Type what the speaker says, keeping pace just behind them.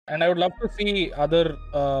And I would love to see other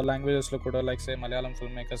లాంగ్వేజెస్లో కూడా, like say Malayalam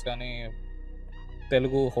film makers కానీ,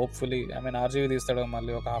 Telugu hopefully, I mean RGV తీస్తాడు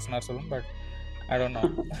మళ్ళీ ఒక half an hour film, but I don't no.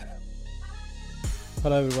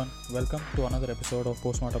 Hello everyone, welcome to another episode of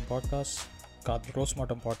postmortem podcast, కాదు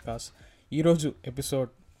రోస్ట్మార్టం podcast. ఈరోజు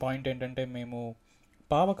episode point ఏంటంటే, మేము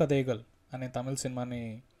పావ కథైగల్ అనే తమిళ సినిమాని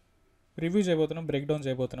రివ్యూ చేయబోతున్నాం, బ్రేక్ డౌన్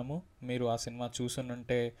చేయబోతున్నాము. మీరు ఆ సినిమా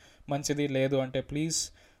చూసుంటే మంచిది, లేదు అంటే ప్లీజ్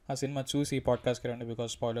ఆ సినిమా చూసి ఈ పాడ్కాస్ట్కి రండి,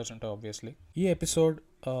 బికాస్ స్పాయిలర్స్ ఉంటాయి ఆబ్వియస్లీ. ఈ ఎపిసోడ్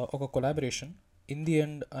ఒక కొలాబరేషన్. ఇన్ ది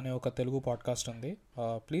ఎండ్ అనే ఒక తెలుగు పాడ్కాస్ట్ ఉంది,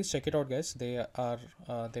 please check it out guys.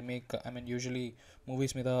 They make, I mean usually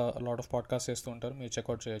movies మీద లాట్ ఆఫ్ పాడ్కాస్ట్ చేస్తూ ఉంటారు, మీరు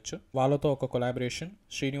చెక్అవుట్ చేయొచ్చు. వాళ్ళతో ఒక collaboration,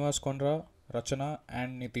 Srinivas కొండ్రా, Rachana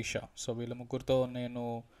and Nitisha. So వీళ్ళ ముగ్గురితో నేను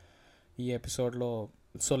ఈ ఎపిసోడ్లో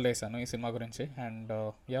సొల్లేసాను ఈ సినిమా గురించి. And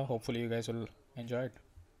yeah, hopefully you guys will enjoy it.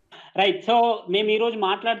 Right. So మేము ఈరోజు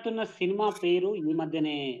మాట్లాడుతున్న సినిమా పేరు ఈ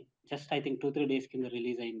మధ్యనే జస్ట్ ఐ థింక్ 2-3 డేస్ కింద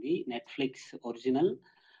రిలీజ్ అయింది. Netflix original.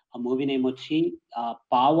 ఆ మూవీ నేమ్ వచ్చి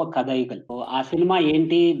పావ కథైగల్. ఆ సినిమా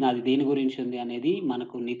ఏంటి, నాది దేని గురించి ఉంది అనేది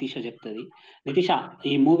మనకు నితీష చెప్తది. నితీష,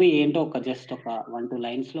 ఈ మూవీ ఏంటో జస్ట్ ఒక 1-2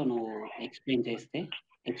 లైన్స్‌లో నువ్వు ఎక్స్‌ప్లెయిన్ చేస్తే,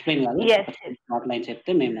 ఎక్స్‌ప్లెయిన్ కాదు, Yes, ఒక షార్ట్ లైన్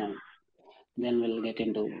చెప్తే మేము then will get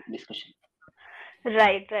into discussion.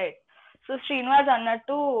 right. So Srinivas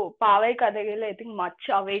Annattu Pavai Kadagil, I think much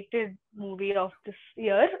awaited movie of this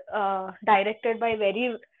year, directed by very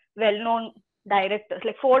well-known directors,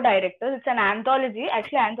 like 4 directors. It's an anthology.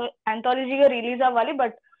 Actually, anthology ga release avvali,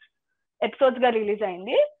 but episodes ga release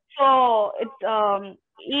ayindi. So it's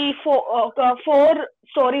ఈ 4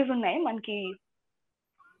 stories ఉన్నాయి మనకి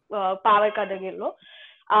పావై కథగిరిలో.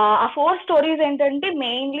 ఆ 4 stories ఏంటంటే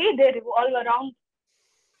mainly they revolve around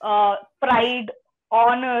pride,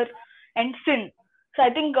 honor, and sin. So I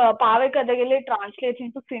think Pavai Kadagile translates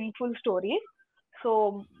into sinful stories. So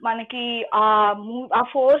మనకి ఆ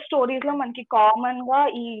 4 stories లో మనకి common గా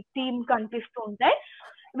ఈ థీమ్ కనిపిస్తూ ఉంటాయి,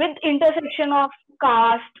 with intersection of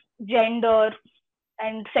cost, gender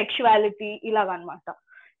and sexuality ఇలాగనమాట.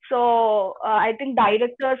 So I think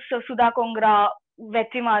directors Sudha Kongra,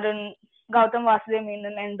 Vetrimaaran, Gautam Vasudev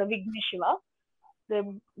Menon and Vignesh Shiva.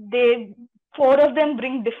 They 4 of them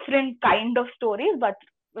bring different kind of stories, but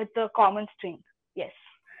with a common string. Yes.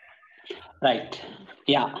 Right.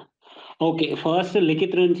 Yeah, okay. First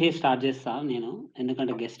Likhith నుంచి start చేస్తా నేను,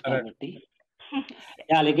 ఎందుకంటే guest కాబట్టి.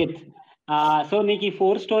 Yeah Likhith, so నీకు ఈ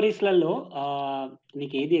 4 స్టోరీస్లలో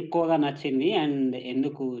నీకు ఏది ఎక్కువగా నచ్చింది అండ్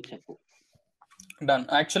ఎందుకు చెప్పు. డన్.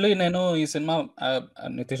 యాక్చువల్లీ నేను ఈ సినిమా,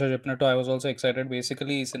 నితీష్ చెప్పినట్టు, I was also excited.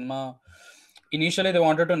 Basically ఈ cinema initially they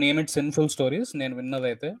wanted to name it sinful stories, నేను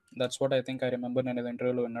విన్నదైతే that's what I think, I remember నేను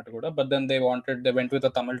ఇంటర్వ్యూలో విన్నట్టు కూడా. But then they went with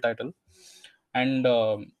a Tamil title. And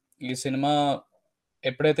ఈ cinema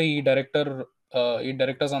ఎప్పుడైతే ఈ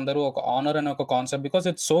డైరెక్టర్స్ అందరూ ఒక ఆనర్ అనే ఒక concept, because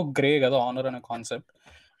it's so grey కదా ఆనర్ అనే concept,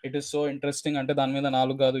 it is so interesting. అంటే దాని మీద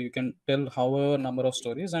 4 కాదు, you can tell however number of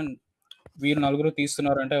stories, and వీళ్ళు 4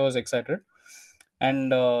 తీస్తున్నారంటే I was excited.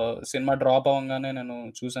 And cinema drop అవ్వగానే నేను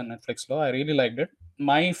చూసాను నెట్ఫ్లిక్స్లో. I really liked it.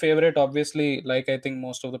 My favourite obviously, like I think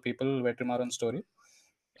most of the people, Vetrimaaran story.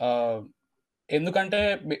 ఎందుకంటే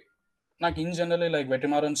నాకు in generally like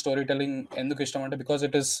Vetrimaaran story telling ఎందుకు ఇష్టం అంటే, because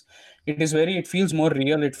it feels more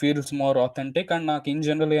real, it feels more authentic. And నాకు in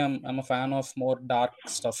generally I'm a fan of more dark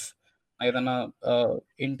stuff. ఏదైనా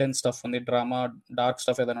intense stuff ఉంది, drama, dark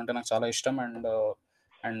stuff ఏదైనా ఉంటే నాకు చాలా ఇష్టం.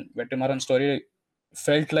 And Vetrimaaran story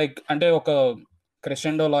felt like, అంటే ఒక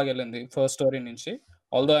క్రెషెండో లాగా వెళ్ళింది ఫస్ట్ స్టోరీ నుంచి.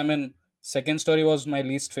 Although I mean second story was my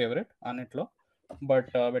least favourite అన్నిట్లో,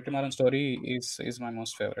 but Vetrimaaran story is my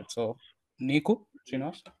most favourite. So నీకు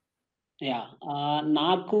శ్రీనివాస్? యా,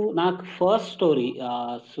 నాకు first story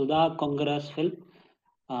Sudha Kongara's film,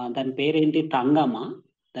 దాని పేరేంటి, తంగమా?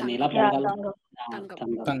 దాన్ని ఎలా పలకాలి?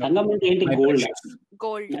 తంగం అంటే ఏంటి?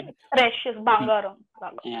 గోల్డ్, ప్రెషియస్, బంగారం.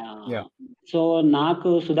 సో నాకు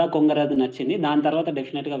సుధా కొంగరాది నచ్చింది. దాని తర్వాత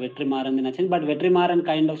డెఫినెట్ గా వెట్రిమారన్ నచ్చింది. But Vetrimaaran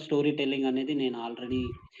kind of story telling అనేది నేను ఆల్రెడీ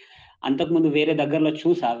అంతకుముందు వేరే దగ్గరలో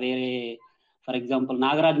చూసా. వేరే, ఫర్ ఎగ్జాంపుల్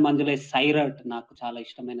నాగరాజ్ మంజులే సైరట్ నాకు చాలా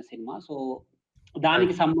ఇష్టమైన సినిమా. సో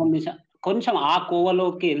దానికి సంబంధించిన కొంచెం ఆ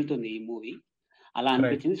కోవలోకి వెళ్తుంది ఈ మూవీ, అలా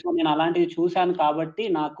అనిపించింది. సో నేను అలాంటివి చూశాను కాబట్టి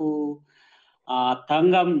నాకు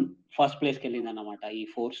తంగం ఫస్ట్ ప్లేస్కి వెళ్ళింది అన్నమాట ఈ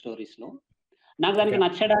 4 స్టోరీస్ లో. నాకు దానికి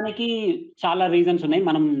నచ్చడానికి చాలా రీజన్స్ ఉన్నాయి,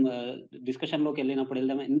 మనం డిస్కషన్ లోకి వెళ్ళినప్పుడు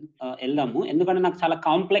వెళ్దాము. ఎందుకంటే నాకు చాలా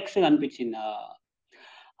కాంప్లెక్స్ గా అనిపించింది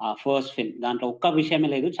ఆ ఫస్ట్ ఫిల్మ్. దాంట్లో ఒక్క విషయమే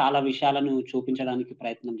లేదు, చాలా విషయాలను చూపించడానికి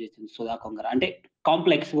ప్రయత్నం చేసింది సుధా కొంగర. అంటే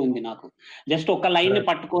కాంప్లెక్స్ గా ఉంది నాకు, జస్ట్ ఒక లైన్ ని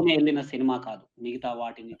పట్టుకొని వెళ్ళిన సినిమా కాదు మిగతా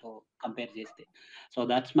వాటినితో కంపేర్ చేస్తే. సో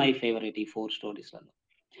దట్స్ మై ఫేవరెట్ ఈ 4 స్టోరీస్ లలో.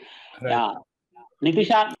 Yeah,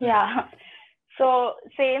 Nitisha? Yeah, so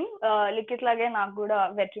same Likhith లాగే నాకు కూడా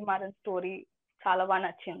వెట్రిమారన్ స్టోరీ చాలా బాగా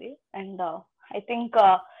నచ్చింది. And I think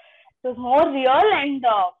it was more real and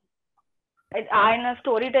ఆయన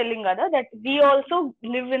స్టోరీ టెల్లింగ్ కదా, that we also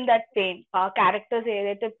live in that pain. ఆ క్యారెక్టర్స్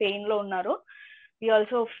ఏదైతే పెయిన్ లో ఉన్నారో we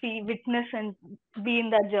also witness and be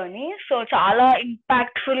in that journey. So చాలా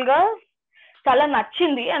ఇంపాక్ట్ఫుల్ గా చాలా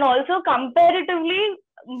నచ్చింది. And also comparatively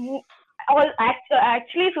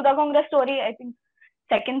actually Sudha Kongara story I think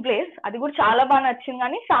second place, అది కూడా చాలా బాగా నచ్చింది.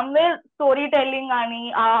 కానీ సమ్వేర్ స్టోరీ టెల్లింగ్ కానీ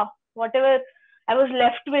what ever I was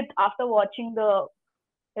left with after watching the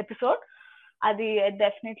episode, అది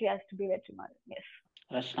definitely has to be Vetrimaaran. yes.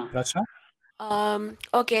 Rachana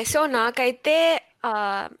okay, so నాకైతే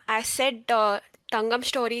యాజ్ సెడ్ తంగం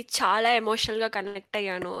స్టోరీ చాలా ఎమోషనల్గా కనెక్ట్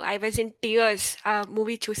అయ్యాను. ఐ వాజ్ ఇన్ టీయర్స్ ఆ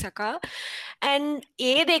మూవీ చూసాక. అండ్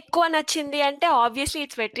ఏది ఎక్కువ నచ్చింది అంటే obviously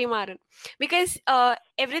it's Vetrimaaran, because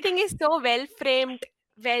everything is so well framed,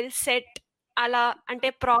 well set. అలా అంటే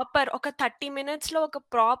ప్రాపర్ ఒక 30 minutesలో ఒక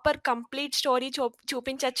ప్రాపర్ కంప్లీట్ స్టోరీ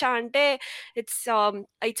చూపించచ్చా అంటే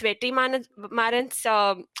ఇట్స్ వెట్రిమారన్స్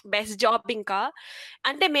బెస్ట్ జాబ్. ఇంకా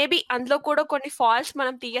అంటే మేబీ అందులో కూడా కొన్ని ఫాల్స్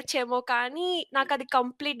మనం తీయచ్చేమో, కానీ నాకు అది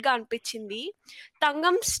కంప్లీట్గా అనిపించింది.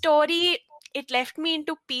 Thangam story it left me in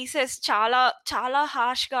to pieces. చాలా చాలా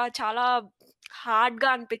హార్ష్గా, చాలా హార్డ్గా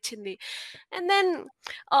అనిపించింది. అండ్ దెన్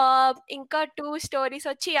ఇంకా 2 స్టోరీస్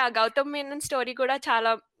వచ్చి ఆ గౌతమ్ మేనన్ స్టోరీ కూడా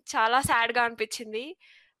చాలా చాలా సాడ్గా అనిపించింది.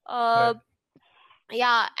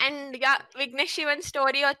 Yeah, and yeah Vignesh Sivan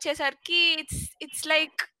story వచ్చేసరికి ఇట్స్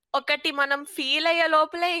లైక్ ఒకటి మనం ఫీల్ అయ్యే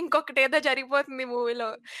లోపలే ఇంకొకటి ఏదో జరిగిపోతుంది మూవీలో.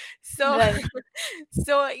 సో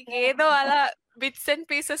సో ఏదో అలా బిట్స్ అండ్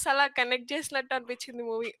పీసెస్ అలా కనెక్ట్ చేసినట్టు అనిపించింది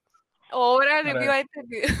మూవీ. ఓవరాల్ రివ్యూ అయితే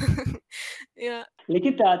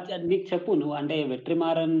లిఖిత్ నీకు చెప్పు, నువ్వు అంటే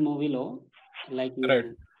వెట్రిమారన్ మూవీలో like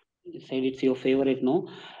said it's your favorite, no?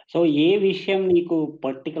 So ఏ విషయం నీకు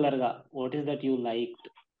పర్టికులర్ గా what is that you liked?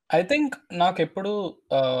 I think నాకు ఎప్పుడు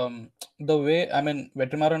the way I mean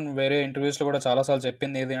Vetrimaaran వేరే ఇంటర్వ్యూస్ లో కూడా చాలా సార్లు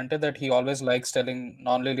చెప్పింది ఏది అంటే that he always likes telling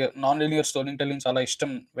non linear story telling చాలా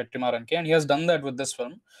ఇష్టం వెట్రిమారన్ కి, and he has done that with this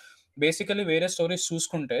film. Basically వేరే స్టోరీస్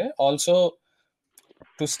చూసుకుంటే also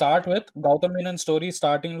to start with Gautam Menon story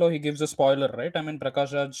starting లో he gives a spoiler, right? I mean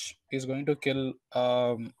Prakash Raj is going to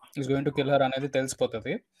kill her అనేది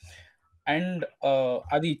తెలిసిపోతుంది. And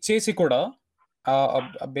అది ఇచ్చేసి కూడా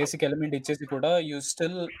బేసిక్ ఎలిమెంట్ ఇచ్చేసి కూడా you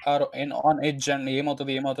still are on edge and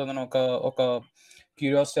ఏమవుతుంది అని ఒక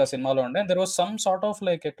క్యూరియాసిటీ ఆ సినిమాలో ఉండే. And there was some sort of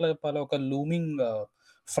like ఎట్లా చెప్పాలి, ఒక లూమింగ్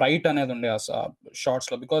ఫ్రైట్ అనేది ఉండే ఆ షార్ట్స్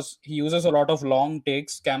లో, because he uses a lot of long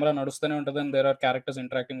takes, camera నడుస్తూనే ఉంటుంది and there or characters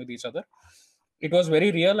interacting with each other. It was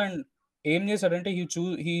very real. And ఏం చేశాడంటే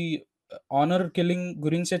హీ ఆనర్ కిల్లింగ్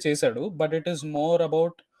గురించే చేశాడు, but it is more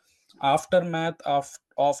about after math of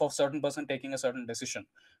certain person taking a certain decision.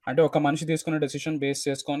 అంటే ఒక మనిషి తీసుకునే డెసిషన్ బేస్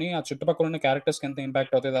చేసుకొని ఆ చుట్టుపక్కల ఉన్న క్యారెక్టర్స్కి ఎంత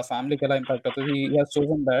ఇంపాక్ట్ అవుతుంది, ఆ ఫ్యామిలీకి ఎలా ఇంపాక్ట్ అవుతుంది, he has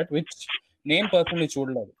chosen that which నేను పర్సనలీ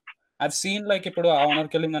చూడలేదు. ఐవ్ సీన్ లైక్ ఇప్పుడు ఆనర్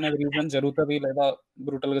కిల్లింగ్ అనేది రీజన్ జరుగుతుంది లేదా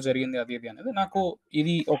బ్రూటల్ గా జరిగింది అది ఇది అనేది, నాకు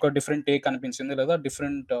ఇది ఒక డిఫరెంట్ టేక్ అనిపించింది, లేదా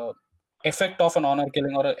different effect of an honour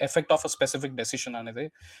killing or effect of a specific decision అనేది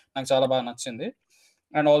నాకు చాలా బాగా నచ్చింది.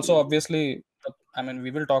 And also obviously I mean,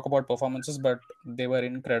 we will talk about performances, but they were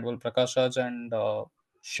incredible. Prakash Raj and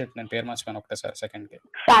shit, నేను పేరు మర్చిపోయాను ఒకటేసారి సెకండ్ కి.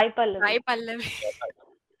 Sai Pallavi.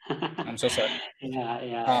 I'm so sorry.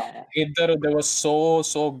 ఇద్దరు they were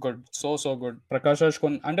so good. Prakash Raj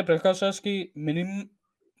అంటే ప్రకాష్ రాజ్ కి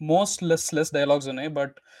మోస్ట్ లెస్ డైలాగ్స్ ఉన్నాయి,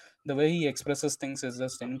 but the way he expresses things is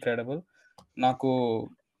just incredible. నాకు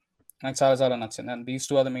చాలా చాలా నచ్చింది. And these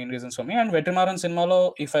two are the main reasons for me. And Vetrimaaran సినిమాలో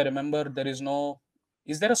if I remember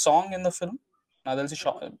is there a song in the film? నాకు తెలిసి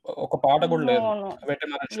ఒక పాట కూడా లేదు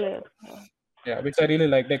Vetrimaaran show, which I really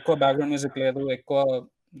like. ఎక్కువ బ్యాక్గ్రౌండ్ మ్యూజిక్ లేదు, ఎక్కువ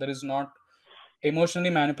there is not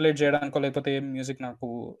emotionally manipulate చేయడానికో లేకపోతే ఏం మ్యూజిక్ నాకు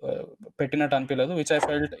పెట్టినట్టు అనిపించలేదు, which I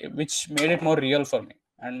felt which made it more real for me.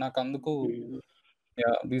 And నాకు అందుకు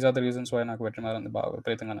these are the reasons why నాకు వెట్రిమారన్ బాగా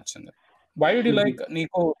విపరీతంగా నచ్చింది. వై డి లైక్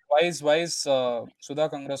నీకు wise Sudha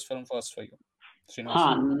కొంగరస్ film first for you?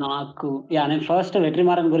 నాకు నేను ఫస్ట్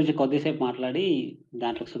వెట్రిమారన్ గురించి కొద్దిసేపు మాట్లాడి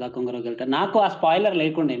దాంట్లో సుధా కొంగరకి వెళ్తాను. నాకు ఆ స్పాయిలర్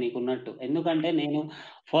లేకుండే నీకున్నట్టు, ఎందుకంటే నేను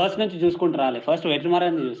ఫస్ట్ నుంచి చూసుకుంటూ రాలే, ఫస్ట్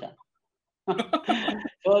వెట్రిమారన్ చూసా.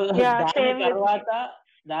 సో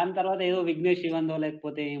దాని తర్వాత ఏదో విఘ్నేష్ శివందో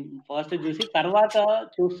లేకపోతే ఫస్ట్ చూసి తర్వాత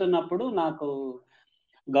చూస్తున్నప్పుడు నాకు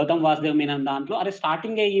గౌతమ్ వాసుదేవ్ మీనన్ దాంట్లో అరే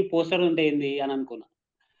స్టార్టింగ్ ఈ పోస్టర్ ఉంటే ఏంది అని అనుకున్నా.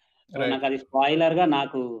 నాకు అది స్పాయిలర్ గా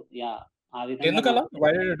నాకు ఆ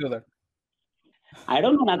విధంగా ఐ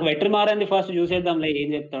డోంట్ నో, నాకు వెట్రిమారన్ ఫస్ట్ చూసేద్దాంలే ఏం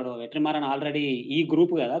చెప్తాడో. వెట్రిమారన్ ఆల్రెడీ ఈ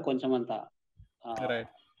గ్రూప్ కదా కొంచెం అంతా,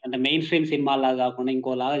 అంటే మెయిన్ స్ట్రీమ్ సినిమాలాగా కాకుండా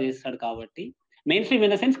ఇంకోలాగా చేస్తాడు కాబట్టి, main stream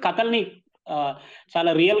in the sense కథల్ని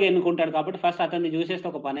చాలా రియల్ గా ఎన్నుకుంటాడు కాబట్టి ఫస్ట్ అతన్ని చూసేస్తే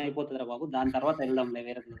ఒక పని అయిపోతుందిరా బాబు, దాని తర్వాత వెళ్దాంలే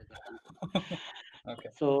వేరే. ఓకే.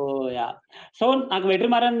 So yeah! సో నాకు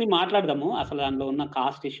 'వెట్రిమారన్‌ని' మాట్లాడదాము. అసలు దాంట్లో ఉన్న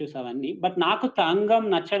కాస్ట్ ఇష్యూస్ అవన్నీ. బట్ నాకు 'తంగం'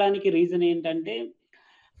 నచ్చడానికి రీజన్ ఏంటంటే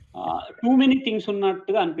టూ మెనీ థింగ్స్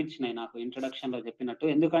ఉన్నట్టుగా అనిపించినాయి నాకు ఇంట్రొడక్షన్‌లో చెప్పినట్టు.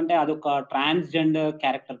 ఎందుకంటే అదొక ట్రాన్స్‌జెండర్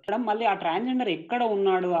క్యారెక్టర్. మళ్ళీ ఆ ట్రాన్స్‌జెండర్ ఎక్కడ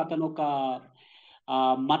ఉన్నాడు? అతను ఒక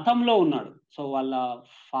మతంలో ఉన్నాడు. సో వాళ్ళ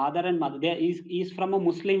father and mother is from a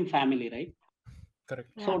Muslim family right?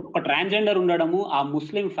 Correct. So ఒక ట్రాన్స్‌జెండర్ ఉండడము, ఆ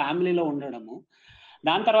ముస్లిం ఫ్యామిలీలో ఉండడము.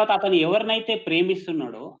 దాని తర్వాత అతను ఎవరినైతే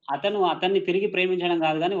ప్రేమిస్తున్నాడో, అతన్ని తిరిగి ప్రేమించడం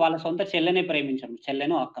గాదు గానీ, వాళ్ళ సొంత చెల్లెనే ప్రేమించడం.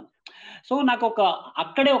 చెల్లెనో, అక్కనో. సో నాకొక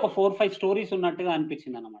అక్కడే ఒక 4, 5 స్టోరీస్ ఉన్నట్టుగా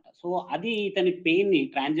అనిపించిందనమాట. సో అది ఇతని పెయిన్‌ని,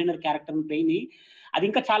 ట్రాన్స్‌జెండర్ క్యారెక్టర్ పెయిన్‌ని అది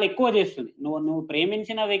ఇంకా చాలా ఎక్కువ చేస్తుంది. నువ్వు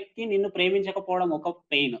ప్రేమించిన వ్యక్తి నిన్ను ప్రేమించకపోవడం ఒక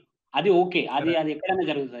పెయిన్. అది ఓకే. అది కరెక్ట్. అది ఎక్కడైనా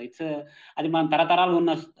జరుగుతది. అది మనం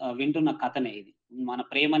తరతరాలుగా వింటున్న కథనే ఇది. మన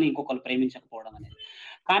ప్రేమని ఇంకొకళ్ళు ప్రేమించకపోవడం అనేది.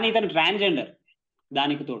 కానీ ఇతను ట్రాన్స్‌జెండర్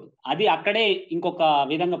దానికి తోడు. అది అక్కడే ఇంకొక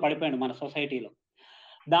విధంగా పడిపోయాడు మన సొసైటీలో.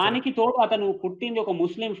 దానికి తోడు అతను పుట్టింది ఒక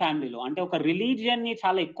ముస్లిం ఫ్యామిలీలో. అంటే ఒక రిలీజియన్‌ని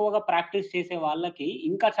చాలా ఎక్కువగా ప్రాక్టీస్ చేసే వాళ్ళకి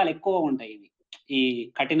ఇంకా చాలా ఎక్కువగా ఉంటాయి ఇవి. ఈ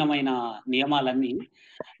కఠినమైన నియమాలన్నీ.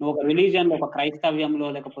 నువ్వు ఒక రిలీజియన్‌లో, ఒక క్రైస్తవ్యంలో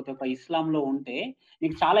లేకపోతే ఒక ఇస్లాంలో ఉంటే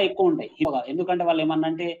నీకు చాలా ఎక్కువుంటాయి. ఎందుకంటే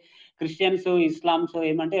వాళ్ళేమన్నంటే క్రిస్టియన్స్, ఇస్లామ్స్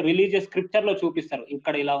ఏమంటే రిలీజియస్ స్క్రిప్చర్‌లో చూపిస్తారు.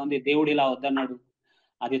 ఇక్కడ ఇలా ఉంది. దేవుడు ఇలా వద్దన్నాడు.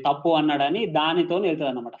 అది తప్పు అన్నాడని దానితోని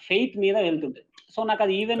వెళ్తదన్నమాట. ఫెయిత్ మీద వెళ్తుంటది. సో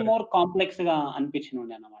నాకది ఈవెన్ కరెక్ట్. మోర్ కాంప్లెక్స్‌గా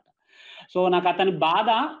అనిపించినుండే అన్నమాట. సో నాకతని బాధ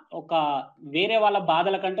ఒక వేరే వాళ్ళ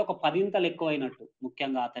బాధల కంటే ఒక 10 ఇంతలు ఎక్కువైనట్టు.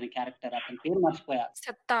 ముఖ్యంగా అతని క్యారెక్టర్ అతని పేరు మర్చిపోయా.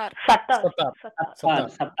 Sattar. Sattar. Sattar. Sattar. Sattar,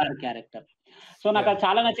 Sattar. Sattar character. So yeah! నాకది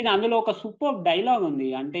చాలా నచ్చింది. అందులో ఒక సూపర్బ్ డైలాగ్ ఉంది.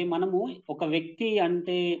 అంటే మనము ఒక వ్యక్తి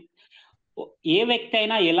అంటే ఏ వ్యక్తి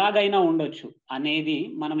అయినా ఎలాగైనా ఉండొచ్చు అనేది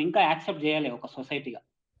మనం ఇంకా యాక్సెప్ట్ జేయాలి ఒక సొసైటీగా.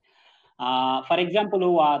 ఫర్ ఎగ్జాంపుల్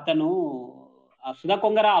అతను 'సుధా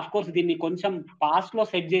కొంగర' ఆఫ్‌కోర్స్ దీన్ని కొంచెం పాస్ట్‌లో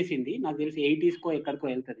సెట్ జేసింది. నాకు తెలిసి 80స్‌కో ఎక్కడికో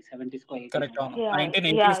ఎళ్తది. 70స్‌కో, 80స్‌కో కరెక్ట్. అవును. Yeah!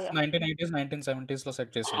 1980s, yeah! 1980s, 1970స్‌లో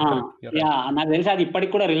set చేసింది. ఆ! కరెక్ట్. You're right. యాహ్! నాకు తెలిసి అది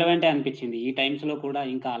ఇప్పటికి కూడా రిలవెంటే అనిపించింది. ఈ టైమ్స్‌లో కూడా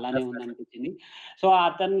ఇంకా అలానే డెఫినెట్‌లీ. ఉందనిపించింది. సో,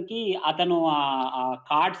 అతను ఆ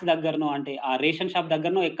కార్డ్స్ దగ్గరనో అంటే ఆ రేషన్ షాప్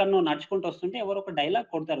దగ్గరనో ఎక్కడనో నడుచుకుంటూ వస్తుంటే ఎవరో ఒక డైలాగ్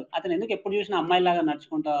కొడతారు. అతను ఎందుకు ఎప్పుడు చూసినా అమ్మాయిలాగా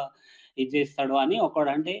నడుచుకుంటా ఇది చేస్తాడు అని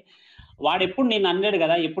ఒకడంటే, వాడెప్పుడు నిన్ను అనలేడు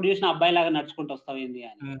గదా! ఎప్పుడు చూసినా అబ్బాయిలాగా నడుచుకుంటూ వస్తావేంది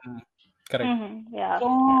అని. కరెక్ట్. యాహ్! సో,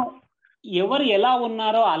 ఎవరు ఎలా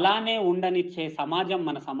ఉన్నారో అలానే ఉండనిచ్చే సమాజం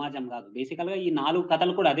మన సమాజం గాదు. బేసికల్‌గా ఈ 4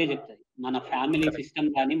 కథలు కూడా అదే జెప్తది. మన ఫ్యామిలీ కరెక్ట్. సిస్టమ్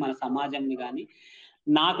గాని, మన సమాజంని గాని,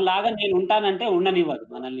 నాకులాగా నేనుంటానంటే ఉండనివ్వదు.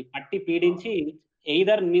 మనల్ని పట్టి పీడించి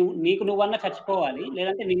ఎయిదర్ నీకు నువ్వన్నా చచ్చిపోవాలి.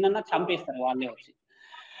 లేదంటే నిన్నన్నా చంపేస్తారు వాళ్ళే వచ్చి.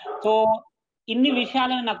 సో, ఇన్ని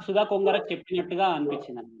విషయాలను నాకు 'సుధా కొంగర' చెప్పినట్టుగా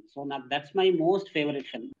అనిపించిందన్నమాట. సో, నాకు that's my most favourite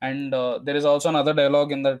film. And there is also another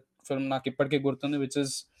dialogue in that film నాకిప్పటికి గుర్తుంది. విచ్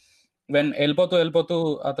ఇస్ వెన్ వెళ్ళిపోతూ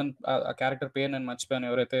అతను ఆ క్యారెక్టర్ పేరు నేను మర్చిపోయాను.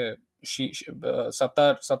 ఎవరైతే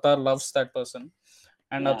Sattar loves that person.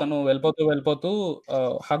 And yeah! అతను వెళ్ళిపోతూ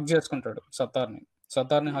హగ్ చేసుకుంటాడు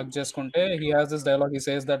సత్తార్‌ని హగ్ చేసుకుంటే he has this dialogue. He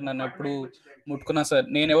says that నన్నెప్పుడు ముట్టుకున్నా సరే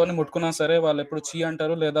నేనెవరిని ముట్టుకున్నా సరే వాళ్ళెప్పుడు ఛీ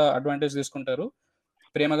అంటారు లేదా అడ్వాంటేజ్ తీసుకుంటారు.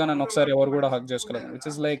 ప్రేమగా నన్ను ఒకసారి ఎవరు కూడా హగ్ చేసుకోలేదు. Which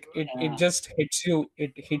is like it yeah! Just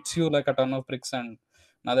hits you like a ton of bricks. And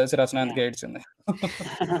నాకు తెలిసి రచన అందుకే యాహ్! ఏడ్చింది.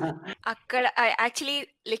 అక్కడ యాక్చువల్లీ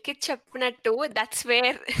లిఖిత్ చెప్పినట్టు that's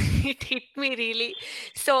where it hit me really.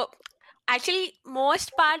 So actually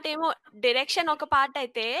most part ఏమో డైరెక్షన్ ఒక పార్ట్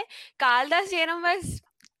అయితే Kalidas Jayaram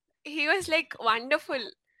he was like wonderful.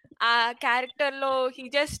 ఆ క్యారెక్టర్ లో he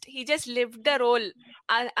just lived the role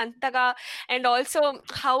అంతగా. అండ్ ఆల్సో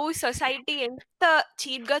హౌ సొసైటీ ఎంత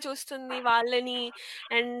చీప్ గా చూస్తుంది వాళ్ళని.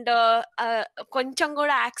 అండ్ కొంచెం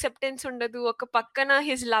కూడా యాక్సెప్టెన్స్ ఉండదు. ఒక పక్కన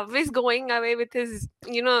his love is going away with his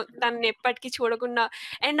you know తనని ఎప్పటికీ చూడకుండా.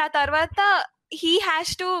 అండ్ ఆ తర్వాత he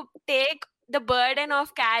has to take the burden of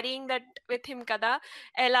carrying that with him కదా.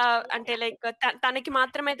 ఎలా అంటే లైక్ తనకి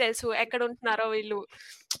మాత్రమే తెలుసు ఎక్కడ ఉంటున్నారో వీళ్ళు.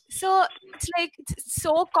 So it's like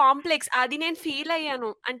so complex. అది నేను ఫీల్ అయ్యాను.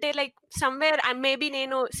 అంటే లైక్ సమ్వేర్ మేబీ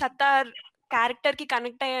నేను సత్తార్ క్యారెక్టర్ కి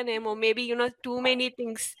connect అయ్యానేమో. Maybe too many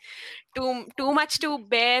things, too much to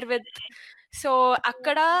bear with. So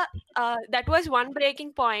అక్కడ that was one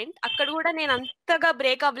breaking point. అక్కడ కూడా నేను అంతగా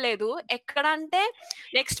బ్రేక్ అవ్వలేదు. ఎక్కడ అంటే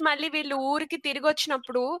నెక్స్ట్ మళ్ళీ వీళ్ళు ఊరికి తిరిగి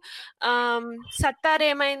వచ్చినప్పుడు సత్తార్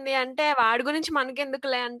ఏమైంది అంటే వాడి గురించి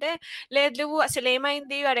మనకెందుకులే అంటే, లేదు అసలు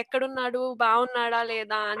ఏమైంది, వాడు ఎక్కడున్నాడు, బాగున్నాడా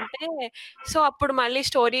లేదా అంటే, సో అప్పుడు మళ్ళీ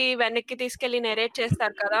స్టోరీ వెనక్కి తీసుకెళ్లి నెరేట్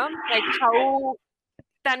చేస్తారు కదా. లైక్ హౌ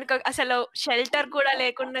తనకు అసలు షెల్టర్ కూడా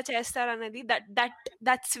లేకుండా చేస్తారన్నది.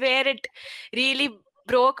 That's where it really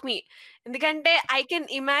broke మీ. ఎందుకంటే I can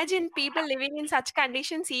imagine people living in such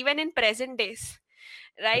conditions even in present days,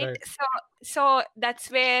 right? So that's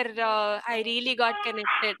where I really got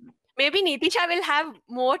connected. Maybe Nitisha will have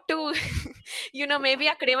more to maybe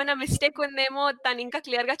అక్కడ ఏమైనా mistake ఉందేమో, తను ఇంకా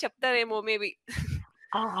clear గా చెప్తారేమో maybe.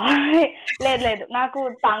 లేదు నాకు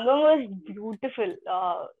Thangam was beautiful.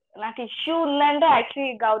 నాకు issue ఉందంటే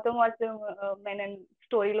యాక్చువల్లీ గౌతమ్ వాసుదేవ్ మెనన్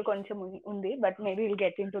స్టోరీలో కొంచెం ఉంది, but maybe will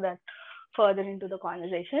get in to that further in to the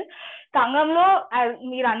conversation. తంగంలో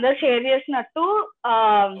మీరు అందరు షేర్ చేసినట్టు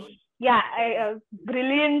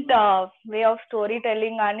brilliant way of story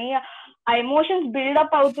telling అని, ఆ ఎమోషన్స్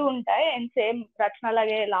బిల్డప్ అవుతూ ఉంటాయి. అండ్ సేమ్ రచన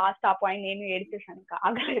లాగే లాస్ట్ ఆ పాయింట్ నేను ఏడ్చేసాను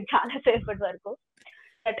కాగలేదు చాలా సేపటి వరకు.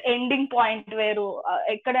 దట్ ఎండింగ్ పాయింట్ వేరు,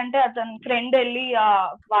 ఎక్కడంటే అతను ఫ్రెండ్ వెళ్ళి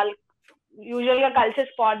వాళ్ళు యూజువల్ గా కలిసే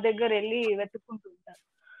స్పాట్ దగ్గర వెళ్ళి వెతుక్కుంటుంటారు.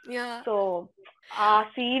 సో ఆ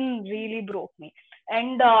scene really broke me.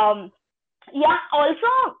 And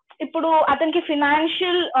also ఇప్పుడు అతనికి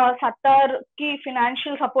ఫినాన్షియల్ సత్తార్ కి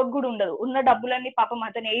ఫినాన్షియల్ సపోర్ట్ కూడా ఉండదు. ఉన్న డబ్బులన్నీ పాపం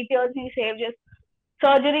అతను 8 years ని సేవ్ చేసి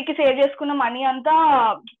సర్జరీకి సేవ్ చేసుకున్న మనీ అంతా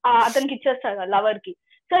అతనికి ఇచ్చేస్తాడు కదా లవర్ కి.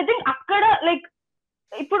 సో ఐ థింక్ అక్కడ లైక్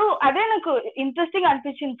ఇప్పుడు అదే నాకు ఇంట్రెస్టింగ్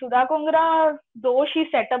అనిపించింది. Sudha కొంగరా though she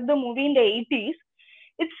setup the movie in the 80s,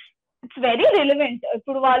 it's very relevant.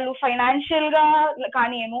 ఇప్పుడు వాళ్ళు ఫైనాన్షియల్ గా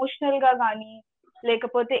కానీ ఎమోషనల్ గా కానీ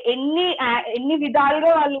లేకపోతే ఎన్ని విధాలుగా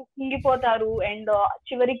వాళ్ళు కుంగిపోతారు. అండ్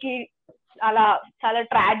చివరికి అలా చాలా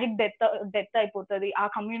ట్రాజిక్ డెత్ అయిపోతుంది ఆ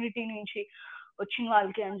కమ్యూనిటీ నుంచి వచ్చిన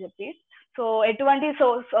వాళ్ళకి అని చెప్పి. సో ఎటువంటి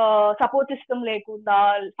సపోర్ట్ సిస్టమ్ లేకుండా,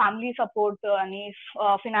 ఫ్యామిలీ సపోర్ట్ అని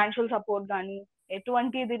ఫినాన్షియల్ సపోర్ట్ కానీ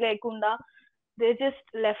ఎటువంటి ఇది లేకుండా they just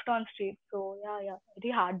left on street. So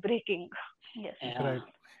very heartbreaking.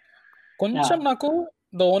 కొంచెం నాకు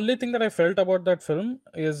the only thing that I felt about that film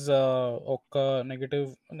is ఒక నెగటివ్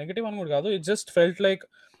అని కూడా కాదు, it just felt like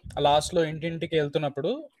last లో ఇంటింటికి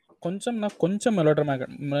వెళ్తున్నప్పుడు కొంచెం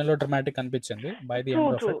మెలోడ్రమాటిక్ అనిపించింది by the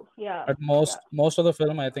end of it. But most of the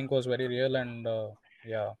film I think was very real and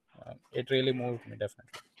it really moved me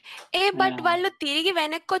definitely. But వాళ్ళు తిరిగి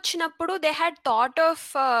వెనక్కి వచ్చినప్పుడు they had thought of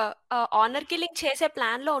honour killing చేసే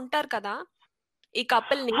ప్లాన్ లో ఉంటారు కదా ఈ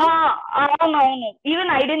కపుల్ ని. అవునవును, even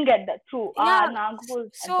I didn't get that. True.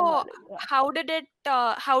 So how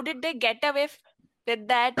did they get away with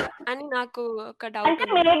that అని నాకు ఒక డౌట్. అంటే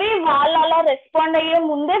మేబీ వాళ్ళు అలా రెస్పాండ్ అయ్యే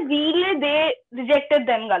ముందే వీళ్ళే దే రిజెక్టెడ్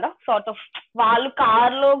దెమ్ కదా, సార్ట్ ఆఫ్. వాళ్ళు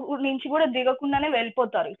కార్ లో నుంచి కూడా దిగకుండానే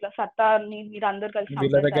వెళ్ళిపోతారు ఇట్లా సత్తార్ ని మీరు అందరు కలిసి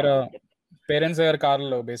వీళ్ళ దగ్గర పేరెంట్స్ దగ్గర కార్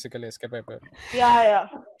లో బేసికల్లీ ఎస్కేప్ అయిపోయారు.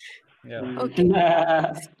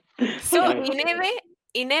 సో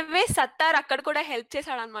ఇనేవే సత్తార్ అక్కడ కూడా హెల్ప్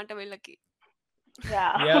చేశాడు అనమాట వీళ్ళకి.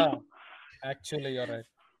 Actually you are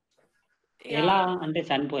right. ఎలా అంటే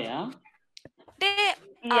చనిపోయా అంటే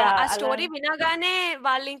ఆ స్టోరీ వినగానే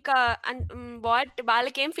వాళ్ళు ఇంకా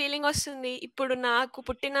వాళ్ళకి ఏం ఫీలింగ్ వస్తుంది, ఇప్పుడు నాకు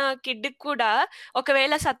పుట్టిన కిడ్ కూడా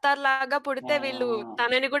ఒకవేళ సత్తార్ లాగా పుడితే వీళ్ళు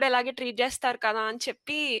తనని కూడా ఎలాగే ట్రీట్ చేస్తారు కదా అని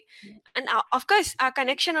చెప్పి, అండ్ ఆఫ్ కోర్స్ ఆ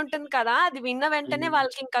కనెక్షన్ ఉంటుంది కదా, అది విన్న వెంటనే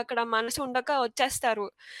వాళ్ళకి ఇంకా అక్కడ మనసు ఉండక వచ్చేస్తారు.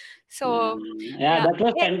 So that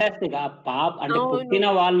was fantastic. ఆ పాప అంటే పుట్టిన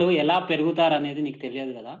వాళ్ళు ఎలా పెరుగుతారు అనేది నీకు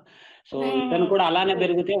తెలియదు కదా, సో ఇతను కూడా అలానే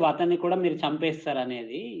పెరిగితే అతన్ని కూడా మీరు చంపేస్తారు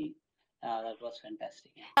అనేది. That was fantastic.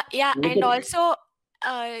 And also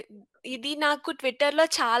ఇది నాకు ట్విట్టర్ లో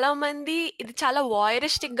చాలా మంది ఇది చాలా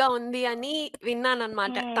వాయరిస్టిక్ గా ఉంది అని విన్నాను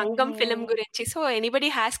అన్నమాట తంగం ఫిల్మ్ గురించి. So anybody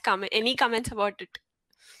has any comments about it?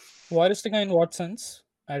 Voyeuristic in what sense?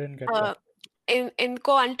 I didn't get that.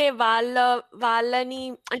 ఎందుకో అంటే వాళ్ళని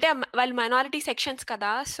అంటే వాళ్ళు మైనారిటీ సెక్షన్స్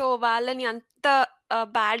కదా, సో వాళ్ళని అంత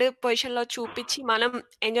బ్యాడ్ పొజిషన్ లో చూపించి మనం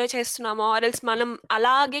ఎంజాయ్ చేస్తున్నామా, ఆర్ఎల్స్ మనం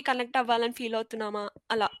అలాగే కనెక్ట్ అవ్వాలని ఫీల్ అవుతున్నామా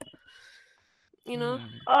అలా.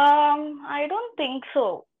 I don't think so.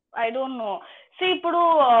 I don't know. See,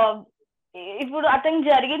 ఇప్పుడు అతనికి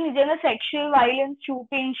జరిగింది నిజంగా సెక్షువల్ వైలెన్స్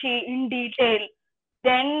చూపించి ఇన్ డీటెయిల్,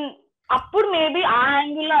 దెన్ అప్పుడు మేబీ ఆ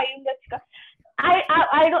యాంగిల్ లో అయి ఉండొచ్చు.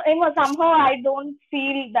 somehow I don't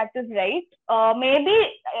feel that is right. Maybe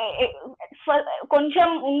కొంచెం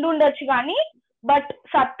ఉండొచ్చు కానీ, but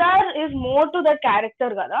Sattar is more to the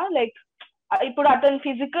character కదా. లైక్ ఇప్పుడు అతని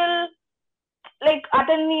ఫిజికల్ లైక్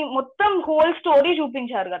అతన్ని మొత్తం హోల్ స్టోరీ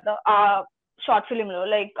చూపించారు కదా ఆ షార్ట్ ఫిలిం లో.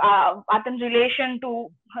 లైక్ అతని రిలేషన్ టు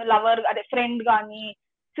లవర్, అదే ఫ్రెండ్ గానీ,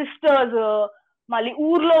 సిస్టర్స్, మళ్ళీ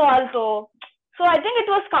ఊర్లో వాళ్ళతో. So I think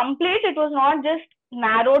it was complete. It was not just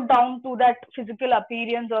narrowed down to that physical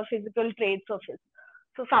appearance or physical traits of his.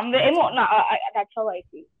 So somewhere that's how I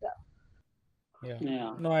feel.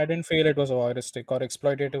 Yeah. No, I didn't feel it was voyeuristic or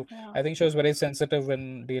exploitative. I think she was very sensitive when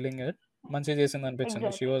dealing it. మంచి చేసింది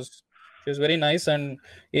అనిపించింది. She was very nice and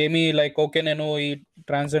ఏమి like okay నేను ఈ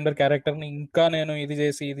transgender character ని ఇంకా నేను ఇది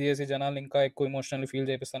చేసి జనాలు ఇంకా ఎక్కువ ఎమోషనల్లీ ఫీల్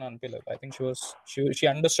చేపిస్తాను అనిపించలేదు. I think she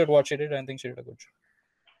understood what she did. I think she did a good job.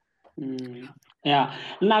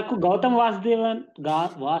 నాకు గౌతమ్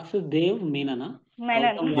వాసుదేవ్ మీననా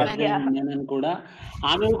మెనన్ గౌతమ్ వాసుదేవ్ మెనన్ కూడా,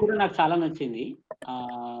 ఆమె కూడా నాకు చాలా నచ్చింది.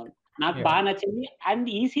 నాకు Yeah. బాగా నచ్చింది. అండ్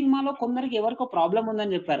ఈ సినిమాలో కొందరికి ఎవరికో ప్రాబ్లం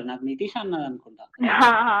ఉందని చెప్పారు. నాకు నితీష్ అన్నది అనుకుంటా.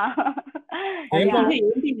 ఏం అంటే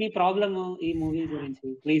ఏంటి మీ ప్రాబ్లమ్ ఈ మూవీ గురించి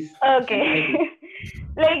ప్లీజ్? ఓకే,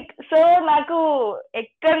 లైక్ సో నాకు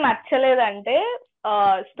ఎక్కడ నచ్చలేదంటే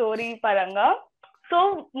స్టోరీ పరంగా, సో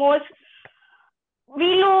మోస్ట్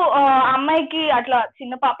వీళ్ళు అమ్మాయికి అట్లా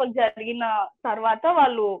చిన్న పాపకి జరిగిన తర్వాత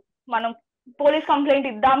వాళ్ళు మనం పోలీస్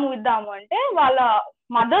కంప్లైంట్ ఇద్దాము అంటే వాళ్ళ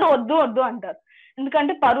మదర్ వద్దు అంటారు,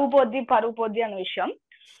 ఎందుకంటే పరువు పోద్ది అనే విషయం.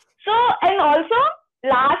 సో అండ్ ఆల్సో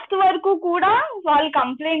లాస్ట్ వరకు కూడా వాళ్ళు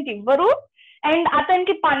కంప్లైంట్ ఇవ్వరు, అండ్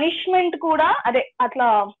అతనికి పనిష్మెంట్ కూడా అదే అట్లా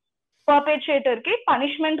పర్పెట్రేటర్ కి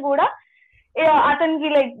పనిష్మెంట్ కూడా అతనికి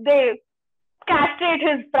like they castrate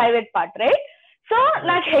his private part, right? So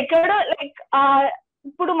నాకు ఎక్కడ లైక్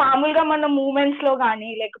ఇప్పుడు మామూలుగా మన మూమెంట్స్ లో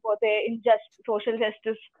కానీ లేకపోతే in just social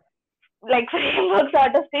justice like framework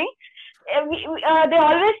sort of thing, they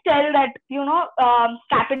always tell that, you know,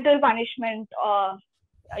 capital punishment,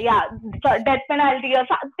 death penalty or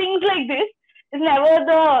things like this is never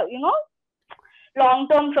the, you know, long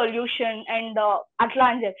term solution. And atla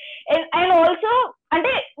and also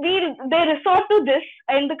ante they resort to this,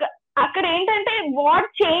 and akkada entante what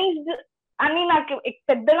changed ani నాకు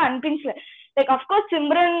పెద్దగా అనిపించలేదు. Like of course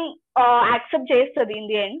Simran accept చేస్తుంది in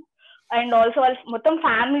the end, and also వాళ్ళ మొత్తం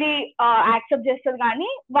family accept చేస్తారు, కానీ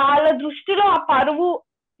వాళ్ళ దృష్టిలో ఆ పరువు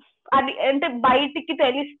అది అంటే బయటికి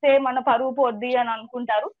తెలిస్తే మన పరువు పోద్ది అని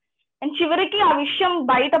అనుకుంటారు. అండ్ చివరికి ఆ విషయం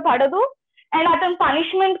బయట పడదు, అండ్ అతని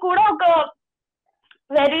పనిష్మెంట్ కూడా ఒక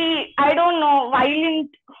very I don't know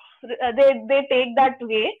violent, they take that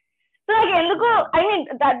way. So నాకు ఎందుకు I mean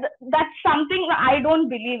that something I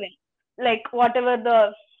don't believe in, like whatever the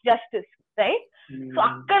justice, right? So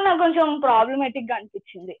అక్కడ నాకు కొంచెం ప్రాబ్లమేటిక్ గా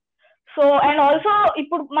అనిపించింది. సో అండ్ ఆల్సో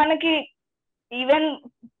ఇప్పుడు మనకి ఈవెన్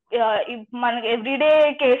మనకి ఎవ్రీడే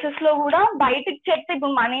కేసెస్ లో కూడా బయటికి చెప్తే,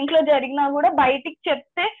 ఇప్పుడు మన ఇంట్లో జరిగినా కూడా బయటికి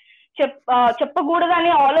చెప్తే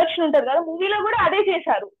చెప్పకూడదనే ఆలోచన ఉంటుంది కదా, మూవీలో కూడా అదే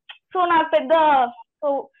చేశారు. సో నాకు పెద్ద సో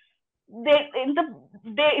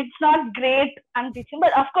ఇట్స్ నాట్ గ్రేట్ అనిపించింది.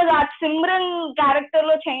 బట్ అఫ్ కోర్స్ ఆ సిమ్రన్ క్యారెక్టర్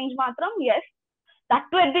లో చేంజ్ మాత్రం ఎస్,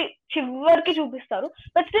 దట్ అది చివరికి చూపిస్తారు.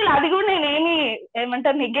 బట్ స్టిల్ అది కూడా నేనేమి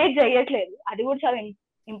ఏమంటారు నెగేట్ చేయట్లేదు, అది కూడా చాలా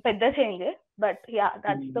పెద్ద change. But yeah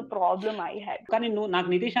that's the problem I had. కానీ నాకు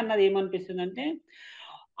నితీష్ అన్నది ఏమనిపిస్తుంది అంటే,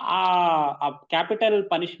 ఆ క్యాపిటల్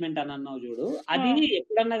పనిష్మెంట్ అని అన్నావు చూడు, అది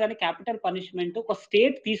ఎప్పుడన్నా కానీ క్యాపిటల్ పనిష్మెంట్ ఒక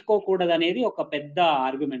స్టేట్ తీసుకోకూడదు అనేది ఒక పెద్ద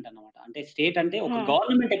ఆర్గ్యుమెంట్ అన్నమాట. అంటే స్టేట్ అంటే ఒక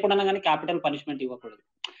గవర్నమెంట్ ఎప్పుడన్నా కానీ క్యాపిటల్ పనిష్మెంట్ ఇవ్వకూడదు.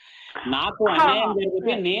 నాకు అన్యాయం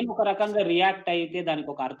జరిగితే నేను ఒక రకంగా రియాక్ట్ అయితే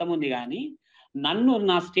దానికి ఒక అర్థం ఉంది, కానీ నన్ను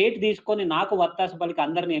నా స్టేట్ తీసుకొని నాకు వత్తాసు పలికి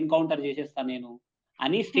అందరిని ఎన్కౌంటర్ చేసేస్తా నేను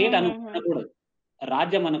అని స్టేట్ అనకూడదు,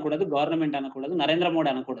 రాజ్యం అనకూడదు, గవర్నమెంట్ అనకూడదు, నరేంద్ర మోడీ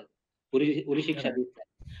అనకూడదు, ఉరి శిక్ష తీస్తారు.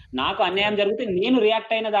 నాకు అన్యాయం జరిగితే నేను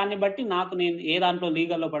రియాక్ట్ అయిన దాన్ని బట్టి నాకు నేను ఏ దాంట్లో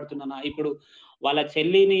లీగల్లో పడుతున్నానా. ఇప్పుడు వాళ్ళ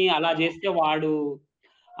చెల్లిని అలా చేస్తే వాడు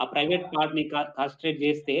ఆ ప్రైవేట్ పార్ట్ ని కాస్ట్రేట్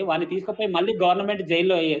చేస్తే వాడిని తీసుకుపోయి మళ్ళీ గవర్నమెంట్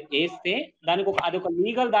జైల్లో వేస్తే దానికి అదొక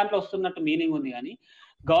లీగల్ దాంట్లో వస్తున్నట్టు మీనింగ్ ఉంది, కానీ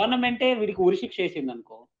గవర్నమెంటే వీడికి ఉరి శిక్ష వేసింది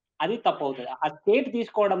అనుకో అది తప్పు అవుతుంది. ఆ స్టేట్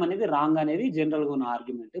తీసుకోవడం అనేది రాంగ్ అనేది జనరల్ గా ఉన్న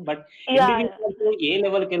ఆర్గ్యుమెంట్. బట్ ఇండివిజువల్స్ ఏ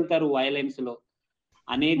లెవెల్కి వెళ్తారు వైలెన్స్ లో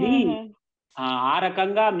అనేది ఆ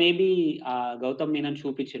రకంగా మేబీ గౌతమ్ మీనన్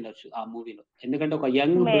చూపించిండొచ్చు ఆ మూవీలో, ఎందుకంటే ఒక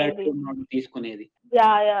యంగ్ బ్లడ్ తీసుకునేది.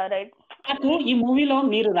 ఈ మూవీలో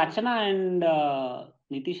మీరు రచన అండ్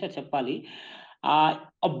నితీష చెప్పాలి, ఆ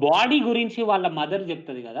బాడీ గురించి వాళ్ళ మదర్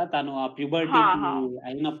చెప్తుంది కదా, తను ఆ ప్యూబర్టీ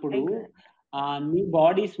అయినప్పుడు మీ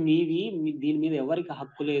బాడీస్ మీవి, దీని మీద ఎవరికి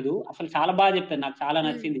హక్కు లేదు, అసలు చాలా బాగా చెప్తారు. నాకు చాలా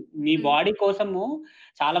నచ్చింది. మీ బాడీ కోసము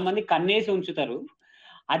చాలా మంది కన్నేసి ఉంచుతారు,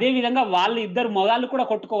 అదే విధంగా వాళ్ళు ఇద్దరు మొగాళ్ళు కూడా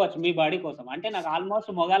కొట్టుకోవచ్చు మీ బాడీ కోసం. అంటే నాకు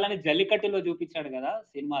ఆల్మోస్ట్ మొగాళ్ళని జల్లికట్టులో చూపించాడు కదా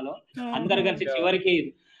సినిమాలో, అందరు కలిసి చివరికి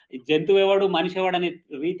జంతువు ఎవడు మనిషి ఎవడు అనే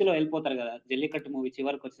రీతిలో వెళ్ళిపోతారు కదా జల్లికట్టు మూవీ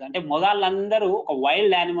చివరికి వచ్చేది. అంటే మొగాళ్ళందరూ ఒక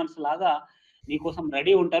వైల్డ్ యానిమల్స్ లాగా నీకోసం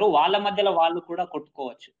రెడీ ఉంటారు, వాళ్ళ మధ్యలో వాళ్ళు కూడా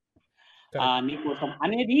కొట్టుకోవచ్చు నీకోసం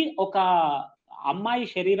అనేది ఒక అమ్మాయి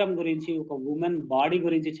శరీరం గురించి, ఒక ఉమెన్ బాడీ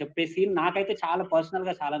గురించి చెప్పేసి నాకైతే చాలా పర్సనల్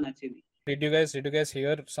గా చాలా నచ్చింది. Did you guys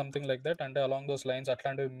hear something like that? అంటే along those lines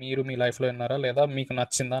అట్లాంటివి మీరు మీ లైఫ్ లో విన్నారా, లేదా మీకు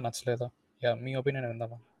నచ్చిందా నచ్చలేదా? యా మీ ఒపీనియన్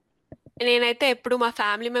విందామా? నేనైతే ఎప్పుడు మా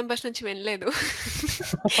ఫ్యామిలీ మెంబర్స్ నుంచి వినలేదు.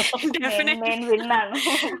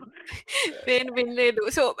 నేను వినలేదు.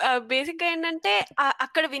 సో బేసిక్గా ఏంటంటే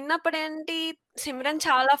అక్కడ విన్నప్పుడు ఏంటి, సిమ్రన్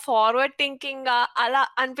చాలా ఫార్వర్డ్ థింకింగ్ గా అలా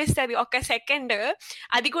అనిపిస్తుంది ఒక సెకండ్.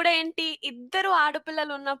 అది కూడా ఏంటి, ఇద్దరు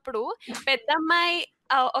ఆడపిల్లలు ఉన్నప్పుడు పెద్దమ్మాయి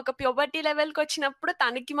ఒక ప్యూబర్టీ లెవెల్కి వచ్చినప్పుడు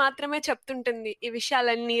తనకి మాత్రమే చెప్తుంటుంది ఈ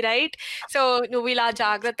విషయాలన్నీ, రైట్? సో నువ్వు ఇలా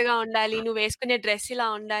జాగ్రత్తగా ఉండాలి, నువ్వు వేసుకునే డ్రెస్ ఇలా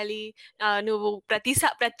ఉండాలి, నువ్వు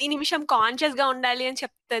ప్రతి నిమిషం కాన్షియస్ గా ఉండాలి అని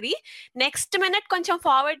చెప్తుంది. నెక్స్ట్ మినిట్ కొంచెం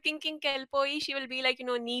ఫార్వర్డ్ థింకింగ్ కి వెళ్ళిపోయి షీ విల్ బీ లైక్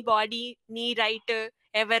నీ బాడీ, నీ రైట్,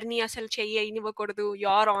 ఎవరిని అసలు చెయ్యనివ్వకూడదు,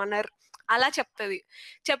 యోర్ ఆనర్ అలా చెప్తుంది.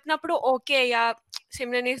 చెప్పినప్పుడు okay yeah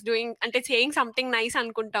Simran is doing అంటే సేయింగ్ సంథింగ్ నైస్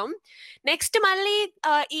అనుకుంటాం. నెక్స్ట్ మళ్ళీ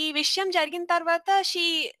ఈ విషయం జరిగిన తర్వాత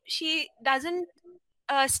she doesn't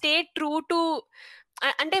stay true to,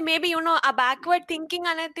 అంటే మేబీ యూనో ఆ బ్యాక్వర్డ్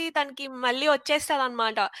థింకింగ్ అనేది తనకి మళ్ళీ వచ్చేస్తుంది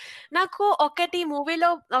అనమాట. నాకు ఒకటి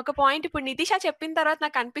మూవీలో ఒక పాయింట్ ఇప్పుడు నితిషా చెప్పిన తర్వాత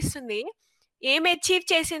నాకు అనిపిస్తుంది ఏం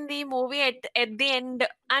అచీవ్ చేసింది మూవీ ఎట్ ది ఎండ్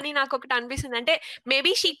అని నాకు ఒకటి అనిపిస్తుంది. అంటే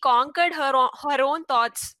maybe she conquered her own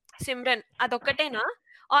thoughts Simran, అదొక్కటేనా?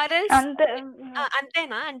 ఆర్ ఎల్స్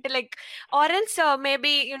అంతేనా? అంటే like or else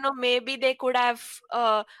maybe they could have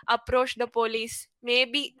approach the police,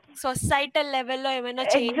 maybe societal లెవెల్లో ఏమైనా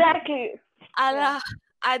చేంజ్ అలా.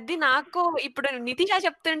 అది నాకు ఇప్పుడు నితిషా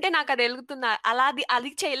చెప్తుంటే నాకు అది వెలుగుతుంది. అలా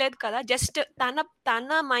అది చేయలేదు కదా, జస్ట్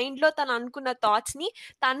తన మైండ్ లో తను అనుకున్న థాట్స్ ని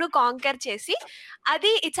తను కాంకర్ చేసి,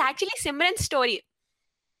 అది ఇట్స్ యాక్చువల్లీ సిమ్రన్ స్టోరీ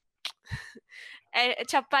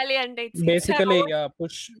చెప్పాలి అంటే. బేసికలీ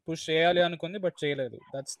పుష్ చేయాలి అనుకుంది బట్ చేయలేదు.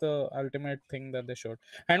 That's the ultimate thing that they showed.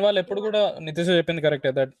 And వాళ్ళు ఎప్పుడు కూడా నితిష చెప్పింది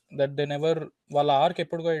కరెక్టే, దట్ దే నెవర్, వాళ్ళ ఆర్క్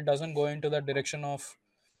ఎప్పుడు కూడా it doesn't go into that direction of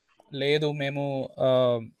లేదు మేము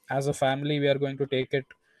as a family we're going to take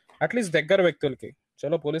it. At least దగ్గర వ్యక్తులకి,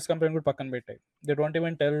 చలో పోలీస్ కంప్లైంట్ కూడా పక్కన పెట్టాయి, దే డోంట్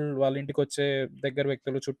ఈవెన్ టెల్ వాళ్ళ ఇంటికి వచ్చే దగ్గర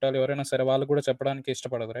వ్యక్తులు చుట్టాలు ఎవరైనా సరే వాళ్ళు కూడా చెప్పడానికి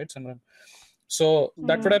ఇష్టపడదు, right Simran? So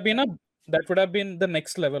that would have been the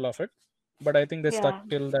next level of it. But I think they stuck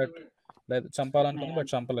till that, చంపాలనుకుంది బట్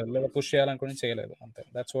చంపలేదు, లేదా పుష్ చేయాలనుకుని చేయలేదు, అంతే.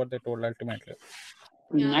 That's what they told ultimately.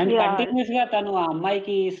 And continuous గా తను ఆ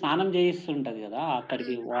అమ్మాయికి స్నానం చేయిస్తుంటది కదా,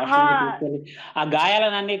 అక్కడికి వాష్రూమ్ తీసుకెళ్ళి ఆ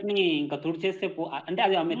గాయాలన్నిటిని ఇంకా తుడిచేస్తే అంటే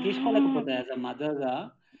అది ఆమె తీసుకోలేకపోతుంది యాజ్ అ మదర్ గా.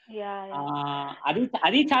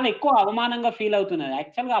 అది చాలా ఎక్కువ అవమానంగా ఫీల్ అవుతున్నది.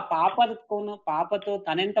 యాక్చువల్ గా ఆ పాపతో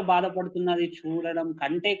తనెంత బాధపడుతున్నది చూడడం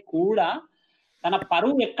కంటే కూడా తన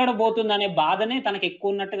పరువు ఎక్కడ పోతుందనే బాధనే తనకు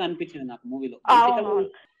ఎక్కువ ఉన్నట్టుగా అనిపించింది నాకు మూవీలో.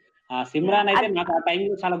 సిమ్రాన్ అయితే నాకు ఆ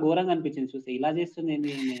టైంలో చాలా ఘోరంగా అనిపించింది చూస్తే, ఇలా చేస్తుంది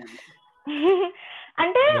ఏంది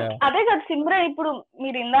అంటే అదే కదా సిమ్రన్. ఇప్పుడు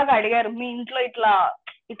మీరు ఇందాక అడిగారు మీ ఇంట్లో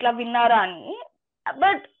ఇట్లా విన్నారా అని,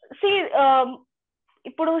 బట్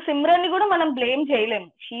ఇప్పుడు సిమ్రన్ ని కూడా మనం బ్లేమ్ చేయలేము.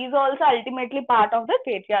 She also ultimately part of the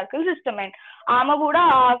patriarchal system. And ఆమె కూడా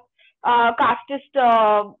కాస్టిస్ట్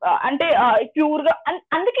అంటే ప్యూర్ గా,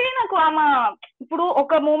 అందుకే నాకు ఆమె ఇప్పుడు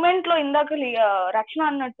ఒక మూమెంట్ లో ఇందాక రచన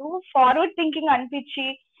అన్నట్టు ఫార్వర్డ్ థింకింగ్ అనిపించి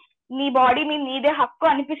నీ బాడీ మీద నీదే హక్కు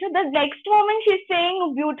అనిపిస్తుంది. The next moment she saying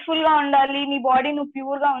నువ్వు బ్యూటిఫుల్ గా ఉండాలి, నీ బాడీ నువ్వు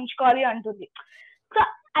ప్యూర్ గా ఉంచుకోవాలి అంటుంది. So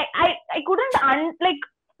I couldn't like,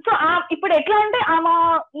 so ఇప్పుడు ఎట్లా అంటే ఆమె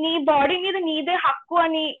నీ బాడీ మీద నీదే హక్కు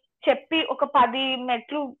అని చెప్పి ఒక 10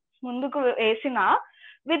 మెట్లు ముందుకు వేసిన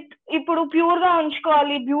విత్ ఇప్పుడు ప్యూర్ గా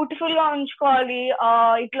ఉంచుకోవాలి, బ్యూటిఫుల్ గా ఉంచుకోవాలి,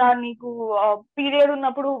 ఇట్లా నీకు పీరియడ్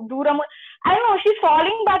ఉన్నప్పుడు దూరం, I know she's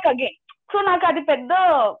following back again. So నాకు అది పెద్ద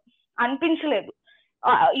అనిపించలేదు.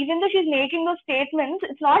 Even though she's making though statements,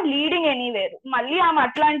 it's not leading anywhere. మళ్ళీ ఆమె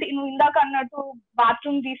అట్లాంటి నువ్వు ఇందాక అన్నట్టు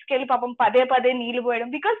బాత్రూమ్ తీసుకెళ్లి పాపం పదే నీళ్లు పోయడం,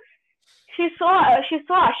 because she's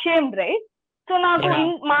so ashamed, right? So నాకు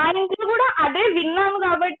మా ఇంట్లో కూడా అదే విన్నాను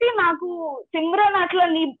కాబట్టి నాకు సిమ్రన్ అట్లా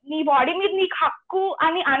నీ బాడీ మీద నీకు హక్కు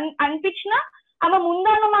అని అనిపించిన ఆమె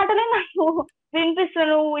ముందన్న మాటలే నాకు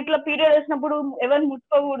వినిపిస్తాను. ఇట్లా పీరియడ్ వేసినప్పుడు ఎవరు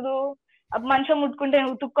ముట్టుకోకూడదు, మంచం ముట్టుకుంటే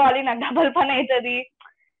నువ్వు ఉతుక్కోవాలి, నాకు డబల్ పని అవుతుంది.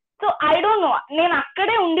 సో ఐ డోంట్ నో, నేను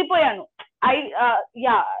అక్కడే ఉండిపోయాను.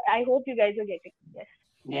 I hope you guys are getting.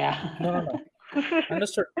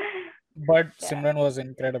 Understood. But Simran was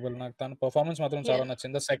incredible. నాకు తన పర్ఫార్మెన్స్ మాత్రం చాలా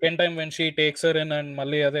నచ్చింది. The second time when she takes her in, and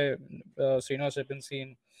మళ్ళీ అదే శ్రీనివాస్ చెప్పిన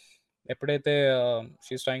సీన్ ఎప్పుడైతే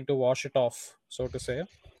she's trying to wash it off so to say,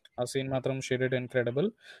 ఆ సీన్ మాత్రం షీ డిడ్ ఇన్క్రెడిబుల్.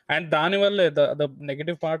 అండ్ దానివల్లే ద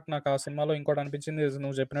నెగటివ్ పార్ట్ నాకు ఆ సినిమాలో ఇంకోటి అనిపించింది,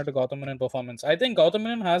 నువ్వు చెప్పినట్టు Gautam Menon performance. I think Gautam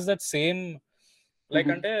Menon has that same,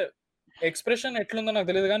 like అంటే ఎక్స్ప్రెషన్ ఎట్లుందో నాకు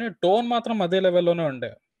తెలియదు కానీ టోన్ మాత్రం అదే లెవెల్లోనే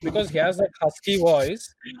ఉండే, because he has that husky voice.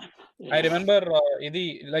 I remember idi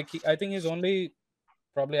like I think he's only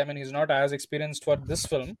probably, I mean he's not as experienced for this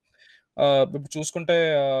film. చూసుకుంటే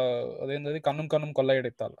అదేంటది కన్నుం కన్నుం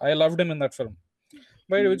కొల్లయడిత్తాలు, I loved him in that film,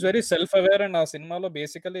 but he was very self aware. And ఆ సినిమాలో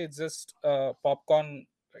basically it's just popcorn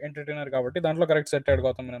entertainer కాబట్టి దాంట్లో correct set అయ్యాడు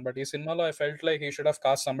Gautam Menon. But ఈ సినిమాలో I felt like he should have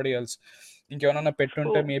cast somebody else, ఇంకెవరన్నా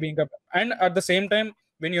పెట్టుంటే మేబీ ఇంకా. And at the same time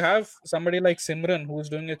when you have somebody like Simran who's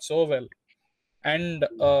doing it so well, and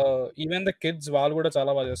even the kids వాళ్ళు కూడా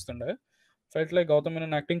చాలా బాగా చేస్తుండే. Felt like Gautham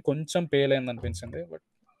Menon acting కొంచెం pale అయింది అనిపించింది, బట్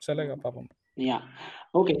చలేగా పాపం. Yeah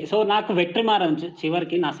okay. సో నాకు 'వెట్రిమారన్'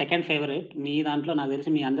 చివరికి నా సెకండ్ ఫేవరెట్. మీ దాంట్లో నాకు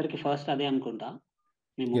తెలిసి మీ అందరికి ఫస్ట్ అదే అనుకుంటా.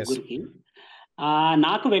 Me yes. ముగ్గురికి.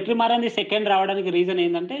 నాకు 'వెట్రిమారన్‌ది' సెకండ్ రావడానికి రీజన్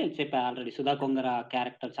ఏందంటే చెప్పా ఆల్రెడీ. సుధా కొంగర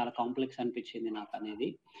క్యారెక్టర్ చాలా కాంప్లెక్స్ అనిపించింది నాకనేది.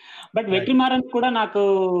 But right. 'వెట్రిమారన్' కూడా నాకు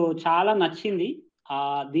చాలా నచ్చింది.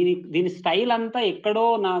 దీని స్టైల్ అంతా ఎక్కడో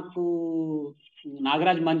నాకు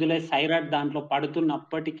 'నాగరాజ్ మంజులే', 'సైరాట్' దాంట్లో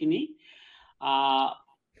పడుతున్నప్పటికిని ఆహ్,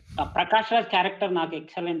 ఆ 'ప్రకాష్ రాజ్' క్యారెక్టర్ నాకు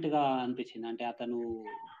ఎక్సలెంట్‌గా అనిపించింది. అంటే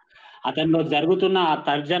అతనిలో జరుగుతున్న ఆ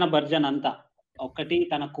తర్జన భర్జన అంతా. ఒకటి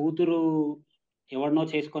తన కూతురు ఎవడినో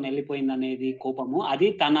చేసుకొని ఎళ్ళిపోయిందనేది కోపము. అది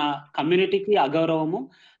తన కమ్యూనిటీకి అగౌరవము.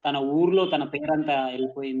 తన ఊర్లో తన పేరంతా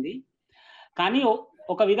ఎళ్ళిపోయింది. కానీ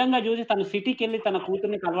ఒక విధంగా జూసి తను సిటీకెళ్ళి తన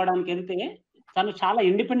కూతుర్ని కలవడానికెళ్తే, తను చాలా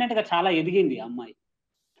ఇండిపెండెంట్‌గా చాలా ఎదిగింది ఆ అమ్మాయి.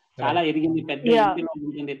 చాలా రైట్. ఎదిగింది. పెద్ద యా ఇంటిలో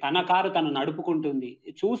ఉంటుంది. తన కారు తను నడుపుకుంటుంది.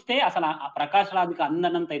 చూస్తే అసల ఆ 'ప్రకాష్ రాజ్‌కి'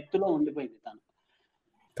 అందనంత ఎత్తులో ఉండిపోయింది తను.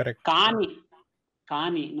 కరెక్ట్. కానీ,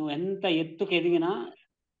 కానీ నువ్వెంత ఎత్తుకెదిగినా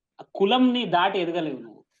కులంని దాటి ఎదగలేవు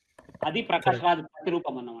నువ్వు. అది 'ప్రకాష్ కరెక్ట్. రాజ్'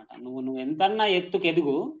 ప్రతిరూపం అన్నమాట. నువ్వెంతన్నా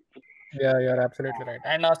ఎత్తుకెదుగు. Yeah! You are absolutely right.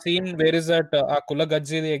 And ఆ సీన్ వేర్ ఇస్ దట్ ఆ కుల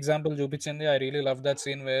గజ్జిది ఎగ్జాంపుల్ చూపించింది. I really love that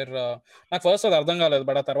scene where నాకు ఫస్ట్ అది అర్థం కాలేదు.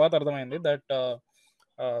 బట్ ఆ తర్వాత అర్థమైంది దట్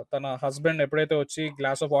తన హస్బెండ్ ఎప్పుడైతే వచ్చి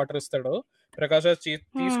గ్లాస్ ఆఫ్ వాటర్ ఇస్తాడో, ప్రకాష్ రాజ్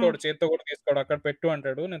తీసుకోడు. చేత్తో కూడా తీసుకోడు. అక్కడ పెట్టు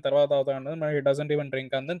అంటాడు. నేను తర్వాత తాగుతా అంటాడు. మరి he doesn't even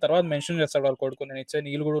drink. And then తర్వాత మెన్షన్ చేస్తాడు వాళ్ళ కొడుకు. నేను ఇచ్చే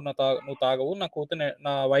నీళ్ళు కూడా నువ్వు తాగవు. నా కూతుర్ని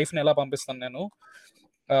నా వైఫ్‌ని ఎలా పంపిస్తాను నేను?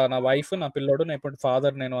 నా వైఫ్, నా పిల్లోడు, నేను ఇప్పుడు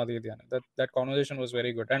ఫాదర్ నేను అది ఇది అని. That conversation was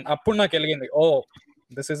very good. And అప్పుడు నాకు ఎలిగింది. Oh!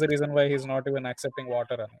 This is the reason why he is not even accepting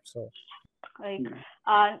water అని. సో లైక్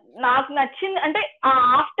నాకు నచ్చింది అంటే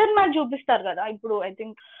ఆఫ్టర్ మ్యాచ్ చూపిస్తారు కదా ఇప్పుడు ఐ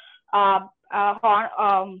థింక్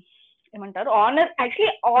ఏమంటారు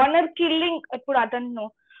ఆనర్ కిల్లింగ్ ఇప్పుడు అతను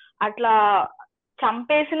అట్లా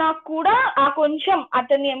చంపేసినా కూడా ఆ కొంచెం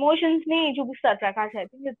అతని ఎమోషన్స్ ని చూపిస్తారు Prakash. I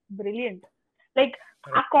think it's brilliant. Like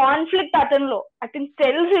ఆ కాన్ఫ్లిక్ట్ అతనిలో అతను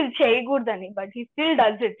తెలుసు ఇది చేయకూడదని but he still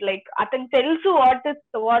does it. Like అతను తెలుసు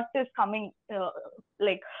what is coming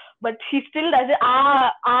like but he still does it.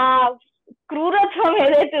 ఆ క్రూరత్వం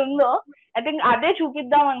ఏదైతే ఉందో ఐ థింక్ అదే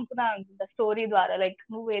చూపిద్దాం అనుకున్నాను అనుకుంటా స్టోరీ ద్వారా. లైక్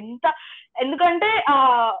నువ్వు ఎందుకంటే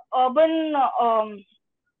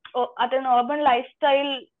అతను అర్బన్ లైఫ్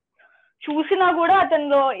స్టైల్ చూసినా కూడా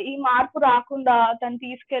అతనిలో ఈ మార్పు రాకుండా తను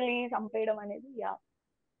తీసుకెళ్లి చంపేయడం అనేది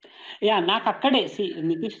నాకక్కడే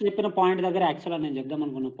నితీష్ చెప్పిన పాయింట్ దగ్గర యాక్చువల్‌గా నేను చెప్దాం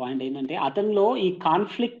అనుకున్న పాయింట్ ఏంటంటే, అతనిలో ఈ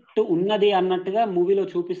కాన్ఫ్లిక్ట్ ఉన్నది అన్నట్టుగా మూవీలో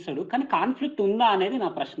చూపిస్తాడు. కానీ కాన్ఫ్లిక్ట్ ఉందా అనేది నా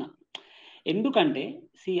ప్రశ్న. ఎందుకంటే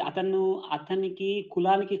అతనికి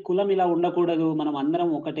కులానికి కులం ఇలా ఉండకూడదు. మనం అందరం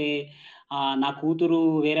ఒకటే. నా కూతురు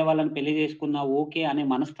వేరే వాళ్ళని పెళ్లి చేసుకున్నా ఓకే అనే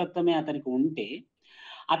మనస్తత్వమే అతనికి ఉంటే,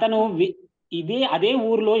 అతను అదే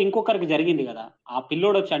ఊర్లో ఇంకొకరికి జరిగింది గదా! ఆ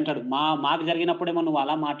పిల్లోడొచ్చి అంటాడు. మాకు జరిగినప్పుడేమో నువ్వు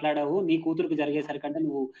అలా మాట్లాడావు. నీ కూతురికి జరిగేసరికంటే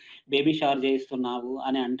నువ్వు బేబీ షవర్ చేయిస్తున్నావు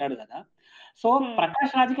అని అంటాడు గదా! సో,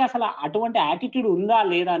 ప్రకాష్ రాజ్‌కి అసల అటువంటి యాటిట్యూడ్ ఉందా?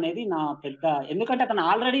 లేదా? అనేది నా పెద్ద ఎందుకంటే అతను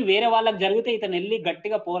ఆల్రెడీ వేరే వాళ్ళకి జరిగితే ఇతనెళ్లి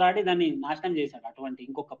గట్టిగా పోరాడి దాన్ని నాశనం చేశాడు. అటువంటి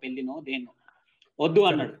ఇంకొక పెళ్ళినో, దేన్నో. వద్దు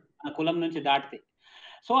అన్నాడు. తన కులం నుంచి దాటితే.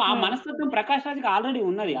 సో, ఆ మనస్తత్వం ప్రకాష్ రాజ్‌కి ఆల్రెడీ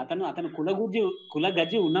ఉన్నది. అతను కుల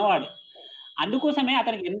గజ్జి ఉన్నవాడే. అందుకోసమే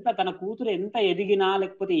తన కూతురు ఎంత ఎదిగినా,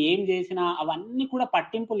 లేకపోతే ఏం జేసినా అవన్నీ కూడా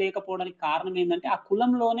పట్టింపు లేకపోవడానికి కారణం ఏందంటే, ఆ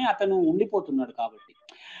కులంలోనే అతను ఉండిపోతున్నాడు కాబట్టి.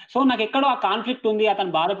 సో, నాకెక్కడో ఆ కాన్ఫ్లిక్ట్ ఉంది.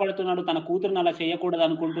 అతను బాధపడుతున్నాడు. తన కూతురిని అలా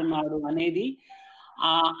చేయకూడదనుకుంటున్నాడు అనేది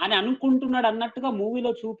అని అనుకుంటున్నాడు అన్నట్టుగా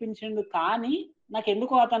మూవీలో చూపించిండు. కానీ,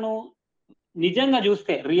 నాకెందుకో అతను నిజంగా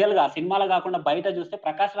జూస్తే రియల్‌గా సినిమాలో గాకుండా బయట జూస్తే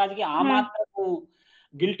 'ప్రకాష్ రాజ్‌కి' ఆ మాత్రము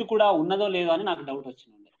గిల్ట్ కూడా ఉన్నదో లేదో అని నాకు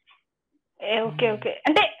డౌటొచ్చిందండి. ఓకే.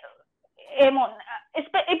 అంటే ఏమో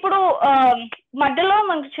ఇప్పుడు మధ్యలో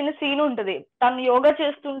మనకి చిన్న సీన్ ఉంటది. తను యోగా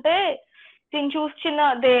చేస్తుంటే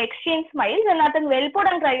దే ఎక్స్చేంజ్ స్మైల్స్ అండ్ అతను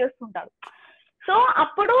వెళ్ళిపోవడానికి ట్రై చేస్తుంటాడు. సో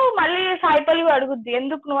అప్పుడు మళ్ళీ సాయి పల్లవి అడుగుద్ది,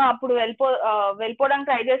 ఎందుకు నువ్వు అప్పుడు వెళ్ళిపోవడానికి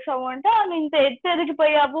ట్రై చేసావు అంటే, నువ్వు ఇంత ఎత్తు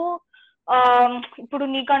ఎదిగిపోయావు, ఇప్పుడు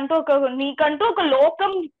నీకంటూ ఒక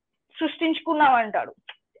లోకం సృష్టించుకున్నావు అంటాడు.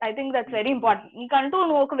 I think that's very important. నీకంటూ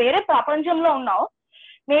నువ్వు ఒక వేరే ప్రపంచంలో ఉన్నావు.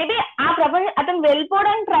 మేబీ ఆ ప్రపంచం అతను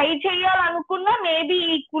వెళ్ళిపోవడానికి ట్రై చేయాలనుకున్నా మేబీ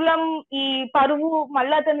ఈ కులం, ఈ పరువు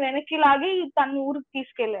మళ్ళీ అతను వెనక్కి లాగి తన ఊరికి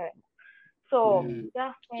తీసుకెళ్ళాడు. So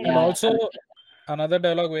and also another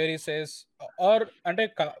dialogue where he says అంటే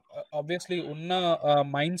ఆబ్వియస్లీ ఉన్న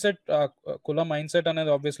మైండ్ సెట్, కుల మైండ్ సెట్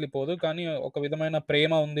అనేది ఆబ్వియస్లీ పోదు. కానీ ఒక విధమైన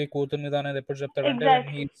ప్రేమ ఉంది కూతురు మీద అనేది ఎప్పుడు చెప్తాడంటే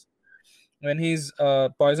వెన్ హీస్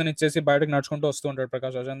పాయిజన్ ఇచ్చేసి బయటకు నడుచుకుంటూ వస్తూ ఉంటాడు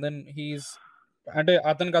ప్రకాష్ రాజ్. అండ్ దెన్ అంటే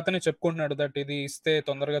అతనే చెప్పుకుంటున్నాడు దట్ ఇది ఇస్తే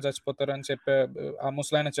తొందరగా చచ్చిపోతారు అని ఆ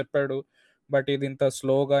ముసలాయన చెప్పాడు. బట్ ఇది ఇంత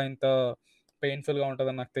స్లోగా ఇంత పెయిన్ఫుల్ గా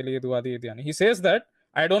ఉంటుందని నాకు తెలియదు అది ఇది అని. He says that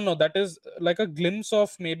I don't know, that is like a glimpse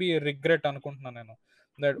of maybe regret అనుకుంటున్నాను నేను.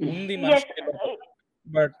 దట్ ఉంది ఎస్ మనిషికి లోపల,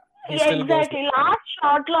 but he still goes. Exactly last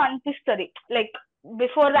short లో అనిపిస్తుంది like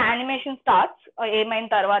before the animation starts ఏమైన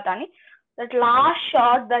తర్వాత అని that last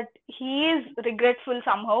short that he's regretful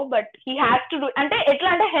somehow but he has to do, అంటే ఎట్లా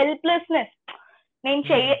అంటే హెల్ప్లెస్నెస్, నేను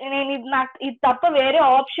ఇది నాకు ఇది తప్ప వేరే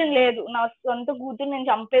ఆప్షన్ లేదు, నా సొంత కూతురు నేను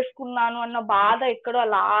చంపేసుకున్నాను అన్న బాధ ఎక్కడో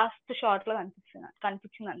లాస్ట్ షార్ట్ లో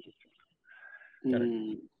కనిపించింది.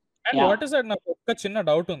 అండ్ వాట్ ఇస్ దట్, నాకు ఒక్క చిన్న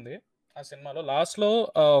డౌట్ ఉంది ఆ సినిమాలో. లాస్ట్ లో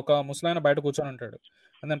ఒక ముసలాయన బయట కూర్చొని ఉంటాడు,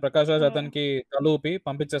 అండ్ ప్రకాష్ రాజ్ అతనికి తలూపి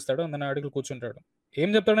పంపించేస్తాడు, అండ్ అడిగి కూర్చుంటాడు. ఏం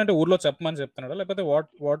చెప్తాడంటే ఊర్లో చెప్పమని చెప్తున్నాడు, లేకపోతే వాట్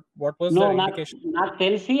వాస్ ద ఇండికేషన్? నాకు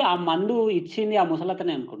తెలిసి ఆ మందు ఇచ్చింది ఆ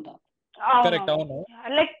ముసలతనే అనుకుంటా. కరెక్ట్, అవును,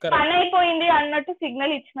 లైక్ పని అయిపోయింది అన్నట్టు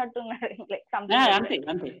సిగ్నల్ ఇచ్చినట్టున్నారు. అంతే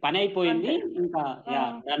అంతే, పని అయిపోయింది ఇంకా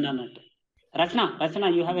డన్ అన్నట్టు.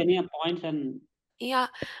 Rachana you have any points? And yeah,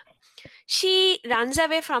 she runs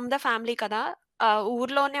away from the family కదా.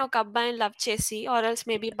 ఊర్లోనే ఒక అబ్బాయిని లవ్ చేసి, ఆర్ ఎల్స్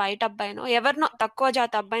మేబీ బయట అబ్బాయినో ఎవరినో తక్కువ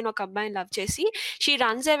జాతి అబ్బాయిని ఒక అబ్బాయిని లవ్ చేసి, she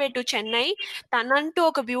runs away to Chennai. తనంటూ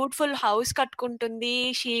ఒక బ్యూటిఫుల్ హౌస్ కట్టుకుంటుంది,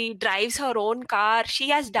 she drives her own car, she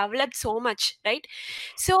has developed so much, right?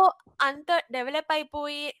 So అంత డెవలప్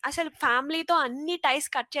అయిపోయి అసలు ఫ్యామిలీతో అన్ని టైస్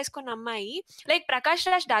కట్ చేసుకున్న అమ్మాయి, like Prakash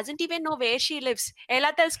Raj doesn't even know where she lives.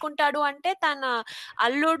 ఎలా తెలుసుకుంటాడు అంటే తన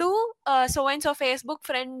అల్లుడు so and so Facebook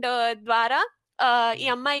friend ద్వారా ఈ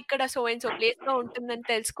అమ్మాయి ఇక్కడ సో అండ్ సో ప్లేస్ లో ఉంటుందని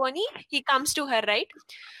తెలుసుకొని he comes to her, right?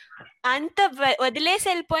 అంత వదిలేసి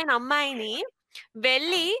వెళ్ళిపోయిన అమ్మాయిని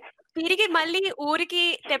వెళ్ళి తిరిగి మళ్ళీ ఊరికి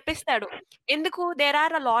తెప్పిస్తాడు. ఎందుకు? There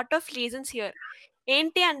are a lot of reasons here.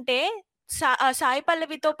 ఏంటి అంటే సాయి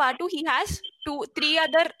పల్లవితో పాటు he has 3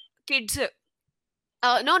 other kids,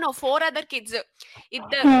 no 4 other kids,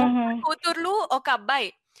 ఇద్దరు కూతుర్లు ఒక అబ్బాయి,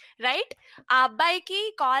 రైట్? ఆ అబ్బాయికి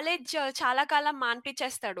కాలేజ్ చాలా కాలం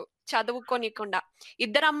మాన్పించేస్తాడు చదువుకోనికుండా.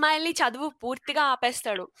 ఇద్దరు అమ్మాయిల్ని చదువు పూర్తిగా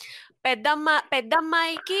ఆపేస్తాడు.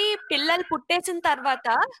 పెద్దమ్మాయికి పిల్లలు పుట్టేసిన తర్వాత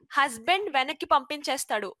హస్బెండ్ వెనక్కి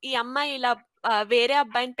పంపించేస్తాడు. ఈ అమ్మాయి ఇలా వేరే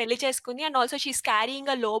అబ్బాయిని పెళ్లి చేసుకుని, and also she's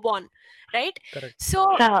carrying a low born, right? So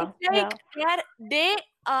like they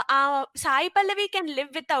Sai Pallavi can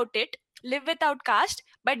live without caste,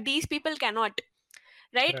 but these people cannot,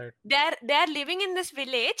 right? They are living in this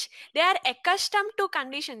village, they are accustomed to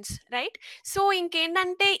conditions, right? So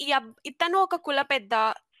ఇంకేంటంటే ఇతను ఒక కుల పెద్ద,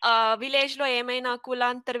 village లో ఏమైనా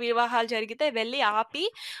కులాంతర వివాహాలు జరిగితే వెళ్ళి ఆపి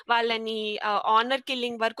వాళ్ళని ఆనర్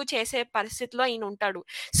కిల్లింగ్ వరకు చేసే పరిస్థితిలో ఈయన ఉంటాడు.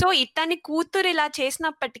 సో ఇతని కూతురు ఇలా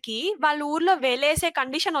చేసినప్పటికీ వాళ్ళ ఊర్లో వెలేసే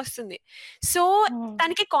కండిషన్ వస్తుంది. సో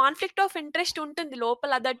తనకి కాన్ఫ్లిక్ట్ ఆఫ్ ఇంట్రెస్ట్ ఉంటుంది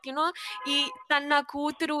లోపల, దట్ యునో ఈ తన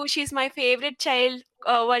కూతురు షీఈ్ మై ఫేవరెట్ చైల్డ్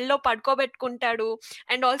వాళ్ళలో పడుకోబెట్టుకుంటాడు.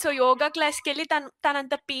 అండ్ ఆల్సో యోగా క్లాస్కి వెళ్ళి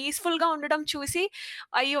తనంత పీస్ఫుల్ గా ఉండడం చూసి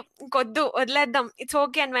అయ్యో ఇంకొద్దు వదిలేద్దాం, ఇట్స్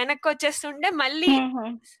ఓకే అని వెనక్కి వచ్చేస్తుండే మళ్ళీ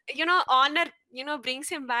you know honour brings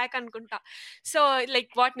him back అనుకుంటా. So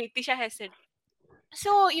like what Nitisha has said.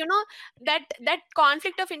 So that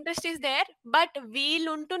conflict of interest is there, but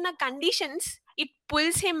వీళ్ళుంటున్న conditions, it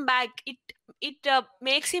pulls him back, it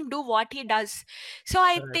makes him do what he does. So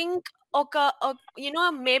I think ఒక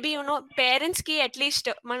maybe parents కి at least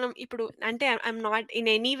మనం ఇప్పుడు అంటే I'm not in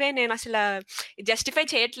any way నేను అసలు justify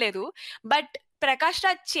చేయట్లేదు, but Prakash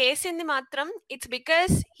Raj చేసింది మాత్రం it's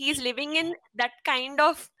because he's living in that kind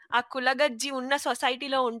of ఆ కులగజ్జి ఉన్న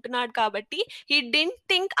సొసైటీలో ఉంటున్నాడు కాబట్టి హీ డింట్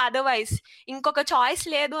థింక్ అదర్వైజ్, ఇంకొక చాయిస్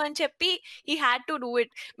లేదు అని చెప్పి he had to do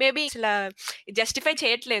it. Maybe అసలు జస్టిఫై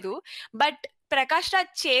చేయట్లేదు, బట్ ప్రకాష్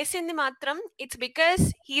రాజ్ చేసింది మాత్రం it's because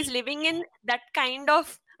he's living in that kind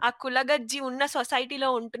of ఆ కులగజ్జి ఉన్న సొసైటీలో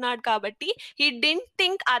ఉంటున్నాడు కాబట్టి హీ డింట్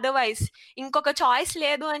థింక్ అదర్వైజ్, ఇంకొక చాయిస్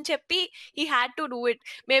లేదు అని చెప్పి he had to do it.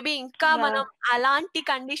 Maybe ఇంకా మనం అలాంటి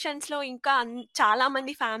కండిషన్స్ లో ఇంకా చాలా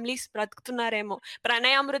మంది ఫ్యామిలీస్ బ్రతుకుతున్నారేమో.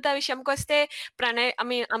 ప్రణయ్ అమృత విషయంకి వస్తే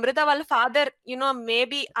అమృత వాళ్ళ ఫాదర్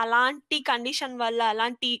మేబీ అలాంటి కండిషన్ వల్ల,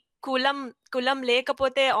 అలాంటి కులం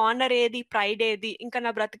లేకపోతే ఆనర్ ఏది, ప్రైడ్ ఏది, ఇంకా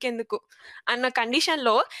నా బ్రతికెందుకు అన్న కండిషన్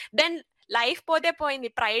లో దెన్ లైఫ్ పోతే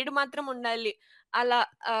పోయింది, ప్రైడ్ మాత్రం ఉండాలి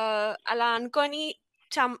అలా అనుకొని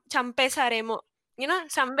చంపేశారేమో.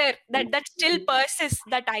 somewhere that still persists,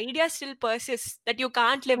 that idea still persists, that you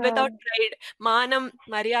can't live without pride, మానం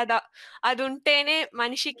మర్యాద, అది ఉంటేనే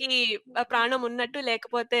మనిషికి ప్రాణం ఉన్నట్టు,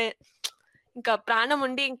 లేకపోతే ఇంకా ప్రాణం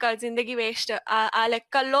ఉండి ఇంకా జిందగీ వేస్ట్. ఆ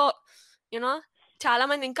లెక్కల్లో చాలా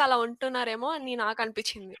మంది ఇంకా అలా ఉంటున్నారేమో అని నాకు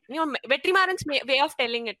అనిపించింది. Vetrimaaran's way of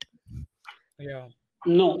telling it.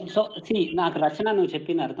 No, so నాకు రచన నువ్వు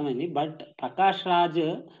చెప్పింది అర్థమైంది, బట్ ప్రకాష్ రాజ్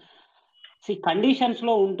కండిషన్స్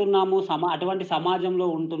లో ఉంటున్నాము, అటువంటి సమాజంలో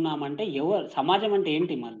ఉంటున్నామంటే ఎవరు? సమాజం అంటే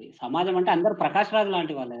ఏంటి? మళ్ళీ సమాజం అంటే అందరు ప్రకాష్ రాజ్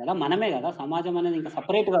లాంటి వాళ్ళే కదా, మనమే కదా. సమాజం అనేది ఇంకా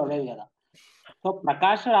సపరేట్ గా లేదు కదా. సో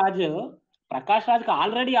ప్రకాష్ రాజ్కి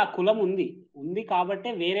ఆల్రెడీ ఆ కులం ఉంది, ఉంది కాబట్టే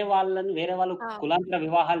వేరే వాళ్ళు కులాంతర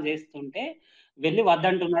వివాహాలు చేస్తుంటే వెళ్ళి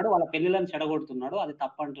వద్దంటున్నాడు, వాళ్ళ పెళ్లిలను చెడగొడుతున్నాడు, అది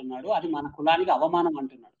తప్పంటున్నాడు, అది మన కులానికి అవమానం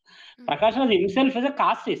అంటున్నాడు. Prakash Raj himself is a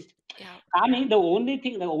casteist. కానీ ద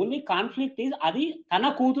ఓన్లీ కాన్ఫ్లిక్ట్ ఈజ్ అది తన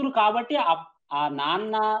కూతురు కాబట్టి ఆ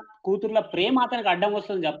నాన్న కూతుర్ల ప్రేమ అతనికి అడ్డం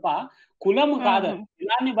వస్తుంది తప్ప కులము కాదు,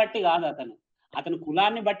 కులాన్ని బట్టి కాదు. అతను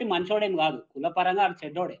కులాన్ని బట్టి మంచోడేం కాదు, కులపరంగా అది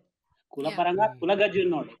చెడ్డోడే, కులపరంగా కులగజ్జి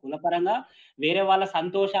ఉన్నోడే, కులపరంగా వేరే వాళ్ళ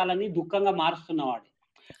సంతోషాలని దుఃఖంగా మారుస్తున్నవాడే.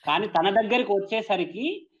 కానీ తన దగ్గరికి వచ్చేసరికి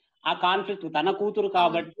ఆ కాన్ఫ్లిక్ట్ తన కూతురు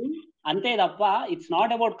కాబట్టి అంతే తప్ప it's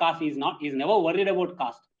not about caste. Is never worried about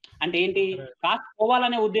caste. అంటే ఏంటి, కాస్ట్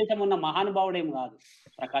పోవాలనే ఉద్దేశం ఉన్న మహానుభావుడేం కాదు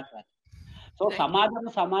ప్రకాష్ రాజ్. సో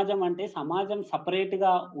సమాజం అంటే సమాజం సపరేట్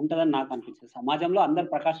గా ఉంటదని నాకు అనిపించింది. సమాజంలో అందరు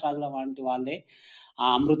ప్రకాష్ రాజ్ లాంటి వాళ్ళే, ఆ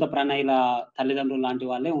అమృత ప్రణయ్ల తల్లిదండ్రులు లాంటి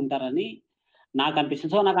వాళ్ళే ఉంటారని నాకు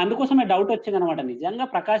అనిపిస్తుంది. సో నాకు అందుకోసమే డౌట్ వచ్చింది అనమాట, నిజంగా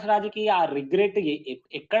ప్రకాష్ రాజ్కి ఆ రిగ్రెట్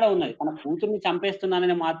ఎక్కడ ఉన్నది? తన కూతుర్ని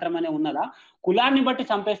చంపేస్తున్నానని మాత్రమే ఉన్నదా, కులాన్ని బట్టి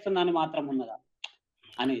చంపేస్తున్నానని మాత్రం ఉన్నదా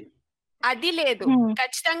అనేది? అది లేదు,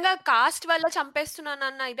 ఖచ్చితంగా కాస్ట్ వల్ల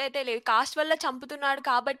చంపేస్తున్నానన్న ఇదైతే లేదు. కాస్ట్ వల్ల చంపుతున్నాడు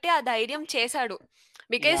కాబట్టి ఆ ధైర్యం చేశాడు.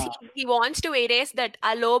 Because he wants to erase that. ఆ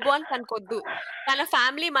లో బాండ్ తనకొద్దు, తన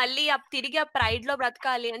ఫ్యామిలీ మళ్ళీ తిరిగి ఆ ప్రైడ్ లో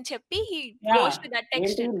బ్రతకాలి అని చెప్పి he goes to that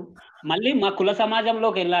extent. మళ్ళీ మా కుల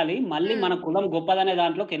సమాజంలోకి వెళ్ళాలి, మళ్ళీ మన కులం గొప్పదనే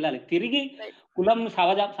దాంట్లోకి వెళ్ళాలి, తిరిగి కులం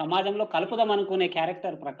సమాజంలో కలుపుదాం అనుకునే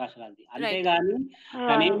క్యారెక్టర్ ప్రకాష్ రాజ్. అంతేగాని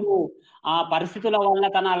తనేమో ఆ పరిస్థితుల వల్ల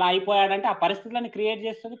తను అలా అయిపోయాడంటే ఆ పరిస్థితులను క్రియేట్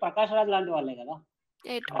చేస్తుంది ప్రకాష్ రాజ్ లాంటి వాళ్ళే కదా.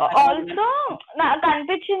 ఆల్సో నాకు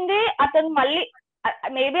అనిపించింది అతను మళ్ళీ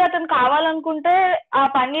మేబీ అతను కావాలనుకుంటే ఆ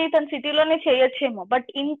పని ఇతను సిటీలోనే చేయొచ్చేమో, బట్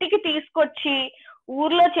ఇంటికి తీసుకొచ్చి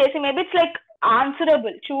ఊర్లో చేసి మేబీ ఇట్స్ లైక్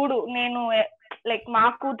ఆన్సరబుల్. చూడు నేను లైక్ మా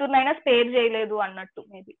కూతురునైనా స్పేర్ చేయలేదు అన్నట్టు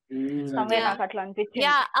మేబీ నాకు అట్లా అనిపించింది.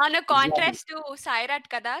 ఆన్ కాంట్రాస్ట్ టు సైరాట్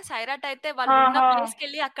కదా, సైరాట్ అయితే వాళ్ళు ఉన్న ప్లేస్ కి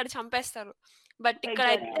వెళ్ళి అక్కడ చంపేస్తారు, బట్ ఇక్కడ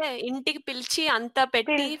అయితే ఇంటికి పిలిచి అంతా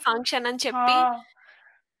పెట్టి ఫంక్షన్ అని చెప్పి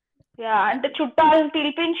అంటే చుట్టాలను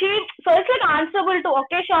పిలిపించి so it's like answerable to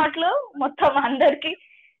ఒకే షాట్ లో మొత్తం అందరికి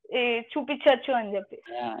చూపించచ్చు అని చెప్పి.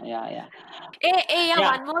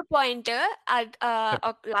 వన్ మోర్ పాయింట్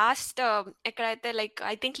లాస్ట్ ఎక్కడైతే like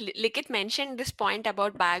I think Likhith mention this point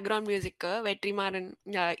about background music. Vetrimaaran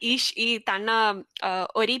ఈ తన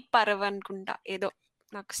ఒరి పర్వ్ అనుకుంటా ఏదో,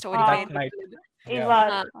 నాకు స్టోరీ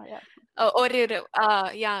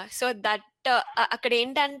సో దట్ అక్కడ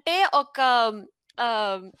ఏంటంటే ఒక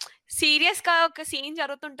సీరియస్ గా ఒక సీన్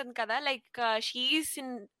జరుగుతుంటుంది కదా, like she's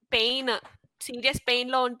in pain, serious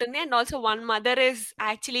pain లో ఉంటుంది, and also one mother is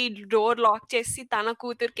actually door lock చేసి తన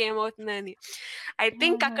కూతురికి ఏమవుతుందని. ఐ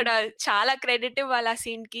థింక్ అక్కడ చాలా క్రెడిట్ ఇవ్వాలి ఆ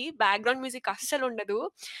సీన్ కి. బ్యాక్గ్రౌండ్ మ్యూజిక్ అస్సలు ఉండదు.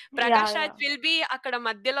 ప్రకాష్ రాజ్ విల్ బి అక్కడ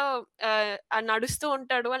మధ్యలో నడుస్తూ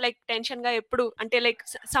ఉంటాడు, లైక్ టెన్షన్ గా ఎప్పుడు అంటే like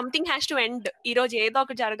something has to end, ఈ రోజు ఏదో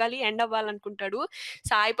ఒకటి జరగాలి, end అవ్వాలనుకుంటాడు.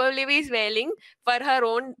 Sai Pallavi is wailing for her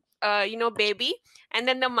own baby, and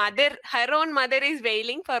then her own mother is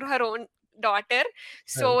wailing for her own daughter.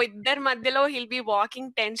 So ఇద్దరు మధ్యలో he'll be walking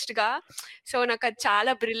tensed గా. సో నాకు అది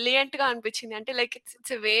చాలా బ్రిలియంట్ గా అనిపించింది. అంటే like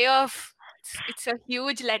it's a way of it's a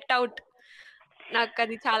huge let out. నాకు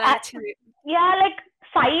అది చాలా నచ్చింది. లైక్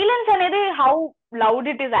సైలెన్స్ అనేది how loud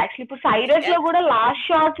it is actually. ఇప్పుడు సైరస్ లో కూడా లాస్ట్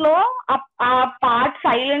షాట్ లో ఆ పార్ట్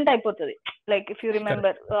సైలెంట్ అయిపోతుంది, like if you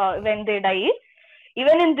remember when they die.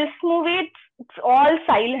 Even in this movie it's all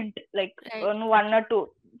silent. Like నువ్వు అన్నట్టు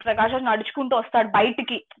ప్రకాష్ రాజ్ నడుచుకుంటూ వస్తాడు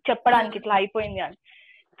బయటికి చెప్పడానికి ఇట్లా అయిపోయింది అని.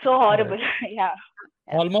 So horrible.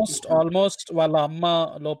 ఆల్మోస్ట్ వాళ్ళ అమ్మ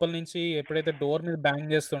లోపల నుంచి ఎప్పుడైతే డోర్ మీద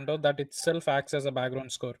bang చేస్తుంటో that it self acts as a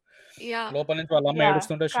background score. లోపల నుంచి వాళ్ళ అమ్మ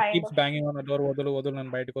ఏడుస్తుంటే she keeps banging on the door, వదులు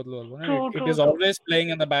నన్ను బయటకు వదులు. It is always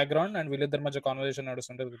playing in the background and వీళ్ళిద్దరి మధ్య conversation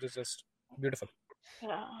నడుస్తుంటది, which is just beautiful.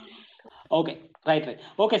 Okay, right.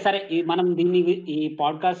 Okay, సరే, మనం దీన్ని ఈ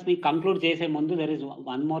పాడ్కాస్ట్ ని కంక్లూడ్ చేసే ముందు there is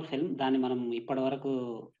one more film. దాన్ని మనం ఇప్పటి వరకు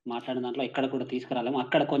మాట్లాడిన దాంట్లో ఎక్కడ కూడా తీసుకురాలేము,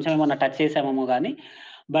 అక్కడ కొంచెం ఏమన్నా టచ్ చేసామేమో కానీ,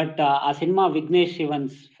 బట్ ఆ సినిమా విఘ్నేష్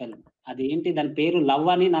శివన్స్ ఫిల్మ్. అది ఏంటి, దాని పేరు లవ్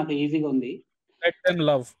అని నాకు ఈజీగా ఉంది. Let them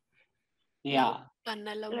love.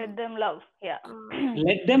 Let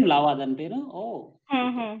them love దాని పేరు. ఓ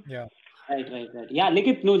రైట్. యా,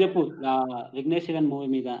 లిఖిత్ నువ్వు చెప్పు విఘ్నేష్ శివన్ మూవీ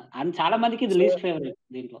మీద. అండ్ చాలా మందికి ఇది లీస్ట్ ఫేవరెట్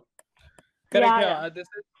దీంట్లో. Correct.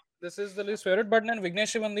 This is the least favorite, but నేను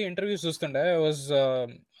విఘ్నేష్ శివన్ ది ఇంటర్వ్యూస్ చూస్తుండే.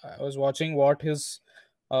 I was watching what his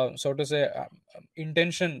so to say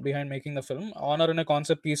intention behind making the film. Honor అనే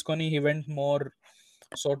కాన్సెప్ట్ తీసుకొని he went more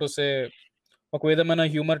so to say ఒక విధమైన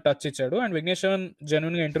humour touch ఇచ్చాడు. And Vignesh Sivan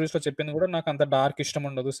genuine గా interviews లో చెప్పింది కూడా, నాకు అంత డార్క్ ఇష్టం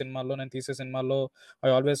ఉండదు సినిమాల్లో, నేను తీసే సినిమాల్లో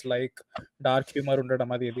I always like dark humour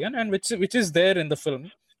ఉండడం అది ఇది. And which is there in the film.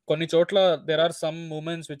 కొన్ని చోట్ల there are some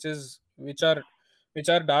moments which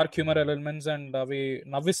are dark humour elements and అవి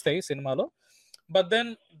నవ్విస్తాయి సినిమాలో. but then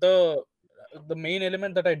the main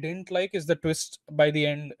element that I didn't like is the twist by the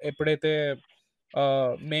end. ఎప్పుడైతే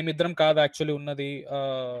మేమిద్దరం కాదు actually ఉన్నది,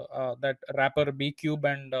 that wrapper b cube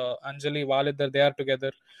and అంజలి వాళ్ళిద్దరు they are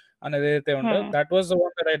together అనేది ఏదైతే ఉంటుందో, that was the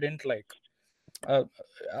one that I didn't like.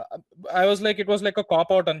 I was like it was like a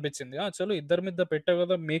cap out అనిపించింది. చలో ఇద్దరి మీద పెట్టావు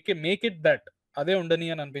కదా, మేక్ ఇట్ దట్, అదే ఉండని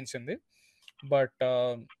అని అనిపించింది.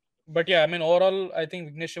 But yeah, I mean overall I think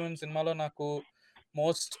Vignesh Sivan సినిమాలో నాకు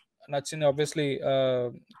మోస్ట్ నచ్చింది ఆబ్వియస్లీ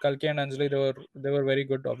కల్కి and Anjali. they were very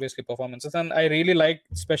good obviously performances, and I really like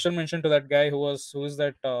special mention to that guy who's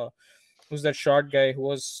that short guy who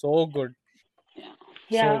was so good.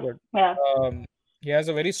 So good. He has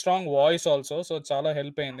a very strong voice also, so చాలా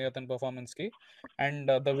help అయింది అతని performance కి. And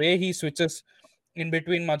the way he switches in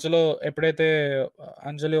between, మధ్యలో ఎప్పుడైతే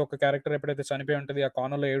అంజలి ఒక character ఎప్పుడైతే చనిపోయి ఉంటుంది ఆ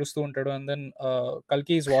కార్నర్ లో ఏడుస్తూ ఉంటాడు, అండ్ దెన్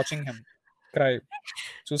కల్కి ఈజ్ వాచింగ్ హిమ్ క్రై,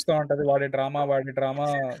 చూస్తూ ఉంటది వాడి డ్రామా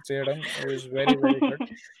చేయడం is very very good.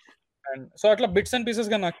 And so అట్లా బిట్స్ అండ్ పీసెస్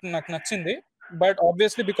గా నాకు నచ్చింది. But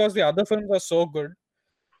obviously because the other films are so good,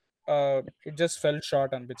 it just fell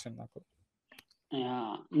short అనిపించింది నాకు.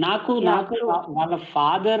 నాకు వాళ్ళ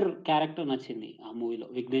ఫాదర్ క్యారెక్టర్ నచ్చింది ఆ మూవీలో,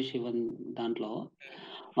 విఘ్నేష్ శివన్ దాంట్లో.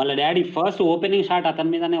 వాళ్ళ డాడీ ఫస్ట్ ఓపెనింగ్ షాట్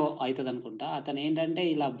అతని మీదనే అవుతుంది అనుకుంటా. అతను ఏంటంటే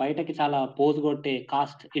ఇలా బయటకి చాలా పోజ్ కొట్టే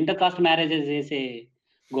ఇంటర్ కాస్ట్ మ్యారేజెస్ చేసే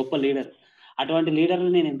గొప్ప లీడర్. అటువంటి లీడర్లు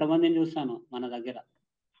నేను ఎంతమందిని చూస్తాను మన దగ్గర,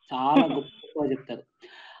 చాలా గొప్ప చెప్తారు.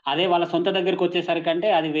 అదే వాళ్ళ సొంత దగ్గరికి వచ్చేసరికంటే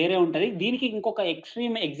అది వేరే ఉంటది. దీనికి ఇంకొక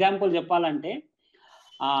ఎక్స్ట్రీమ్ ఎగ్జాంపుల్ చెప్పాలంటే,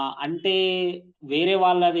 అంటే వేరే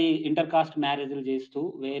వాళ్ళది ఇంటర్ కాస్ట్ మ్యారేజ్లు చేస్తూ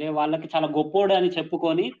వేరే వాళ్ళకి చాలా గొప్పోడు అని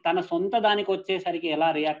చెప్పుకొని తన సొంత దానికి వచ్చేసరికి ఎలా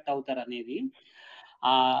రియాక్ట్ అవుతారు అనేది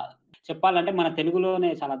చెప్పాలంటే మన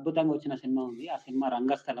తెలుగులోనే చాలా అద్భుతంగా వచ్చిన సినిమా ఉంది. ఆ సినిమా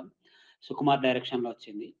రంగస్థలం, సుకుమార్ డైరెక్షన్ లో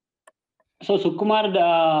వచ్చింది. సో సుకుమార్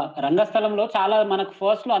రంగస్థలంలో చాలా మనకు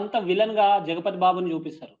ఫస్ట్ లో అంత విలన్ గా జగపతి బాబుని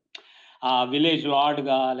చూపిస్తారు, ఆ విలేజ్ లార్డ్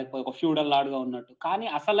గా లేకపోతే ఒక ఫ్యూడల్ లార్డ్ గా ఉన్నట్టు. కానీ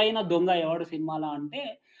అసలైన దొంగ ఎవడు సినిమాలో అంటే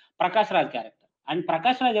ప్రకాష్ రాజ్ క్యారెక్టర్. అండ్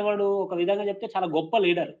ప్రకాష్ రాజ్ ఎవడు ఒక విధంగా చెప్తే చాలా గొప్ప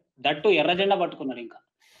లీడర్, దట్టు ఎర్ర జెండా పట్టుకున్నాడు. ఇంకా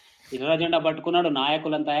ఎర్ర జెండా పట్టుకున్నాడు,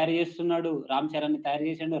 నాయకులను తయారు చేస్తున్నాడు, రామ్ చరణ్ ని తయారు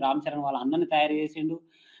చేసిండు, రామ్ చరణ్ వాళ్ళ అన్నని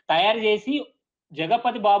తయారు చేసి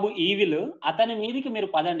జగపతి బాబు ఈవిల్, అతని మీదకి మీరు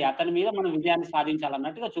పదండి, అతని మీద మనం విజయాన్ని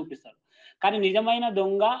సాధించాలన్నట్టుగా చూపిస్తాడు. కానీ నిజమైన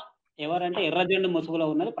దొంగ ఎవరంటే ఎర్ర జెండా ముసుగులో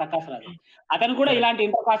ఉన్నది ప్రకాష్ రాజ్. అతను కూడా ఇలాంటి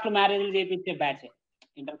ఇంటర్ కాస్ట్ మ్యారేజ్లు చేపించే బ్యాచ్,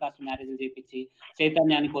 ఇంటర్ కాస్ట్ మ్యారేజ్లు చేపించి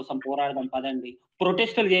చైతన్యాని కోసం పోరాడదాం పదండి,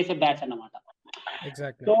 ప్రొటెస్టులు చేసే బ్యాచ్ అన్నమాట.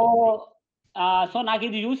 సో నాకు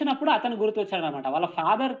ఇది చూసినప్పుడు అతను గుర్తొచ్చాడు అనమాట. వాళ్ళ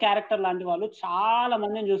ఫాదర్ క్యారెక్టర్ లాంటి వాళ్ళు చాలా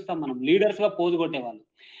మందిని చూస్తాం మనం లీడర్స్ గా పోజు కొట్టేవాళ్ళు.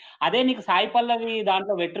 అదే నీకు సాయి పల్లవి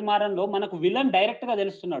దాంట్లో వెట్రిమారన్లో మనకు విలన్ డైరెక్ట్ గా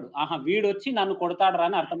తెలుస్తున్నాడు, వీడు వచ్చి నన్ను కొడతాడరా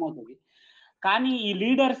అని అర్థమవుతుంది. కానీ ఈ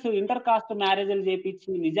లీడర్స్ ఇంటర్ కాస్ట్ మ్యారేజ్లు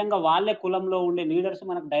చేపించి నిజంగా వాళ్ళే కులంలో ఉండే లీడర్స్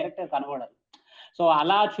మనకు డైరెక్ట్ గా కనబడరు. సో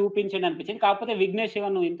అలా చూపించండి అనిపించింది. కాకపోతే విఘ్నేష్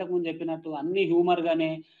శివన్ ఇంతకు ముందు చెప్పినట్టు అన్ని హ్యూమర్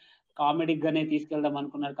గానే కామెడిక్ గానే తీసుకెళ్దాం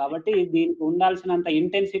అనుకున్నారు కాబట్టి దీనికి ఉండాల్సినంత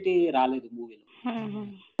ఇంటెన్సిటీ రాలేదు మూవీలో.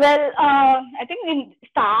 వెల్ ఐ థింక్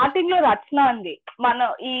స్టార్టింగ్ లో రచన ఉంది. మనం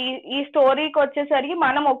ఈ స్టోరీకి వచ్చేసరికి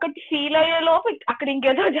మనం ఒకటి ఫీల్ అయ్యే లోపు అక్కడ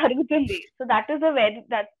ఇంకేదో జరుగుతుంది. So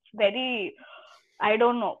that's very I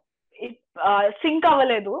don't know, sync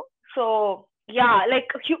అవ్వలేదు. So yeah,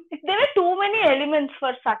 like there were too many elements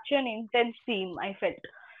for such an intense theme. I felt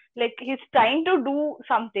like he's trying to do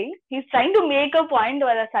something, he's trying to make a point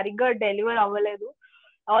where sarigga deliver avvaledu.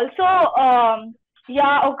 Also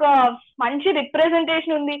yeah, oka manchi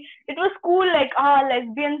representation undi. It was cool, like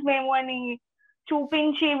lesbians memo ani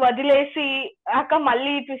చూపించి వదిలేసి అక్క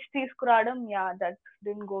మళ్ళీ twist తీసుకురావడం, yeah that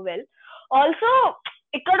didn't go well. Also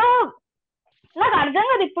ఇక్కడ నాకు అర్థం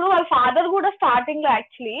కాదు, ఇప్పుడు వాళ్ళ ఫాదర్ కూడా స్టార్టింగ్ లో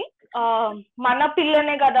యాక్చువల్లీ మన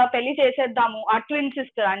పిల్లనే కదా పెళ్లి చేసేద్దాము ఆ ట్విన్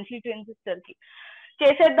సిస్టర్, అంజలి ట్విన్ సిస్టర్ కి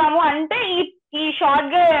చేసేద్దాము అంటే ఈ షార్ట్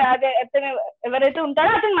గా అదే ఎవరైతే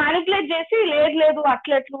ఉంటారో అతను మ్యానిపులేట్ చేసి లేదు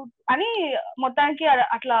అట్లట్లు అని మొత్తానికి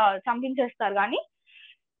అట్లా చంపించేస్తారు. కానీ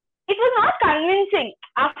ఇట్ వాజ్ నాట్ కన్విన్సింగ్.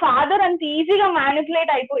 ఆ ఫాదర్ అంత ఈజీగా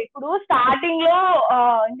మ్యానిపులేట్ అయిపోయి, ఇప్పుడు స్టార్టింగ్ లో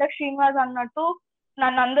ఇంత శ్రీనివాస్ అన్నట్టు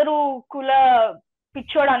నన్ను అందరూ కుల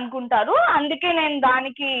పిచ్చోడు అనుకుంటారు, అందుకే నేను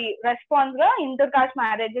దానికి రెస్పాన్స్ గా ఇంటర్ కాస్ట్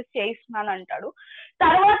మ్యారేజెస్ చేయిస్తున్నాను అంటాడు.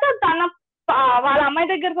 తర్వాత వాళ్ళ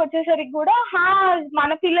అమ్మాయి దగ్గరకు వచ్చేసరికి కూడా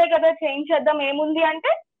మన పిల్లే కదా చేయించేద్దాం ఏముంది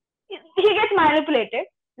అంటే హీ గెట్స్ మ్యానిపులేటెడ్.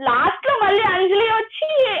 లాస్ట్ లో మళ్ళీ అంజలి వచ్చి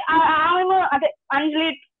ఆమె అదే అంజలి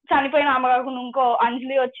చనిపోయిన ఆమె కాకుండా ఇంకో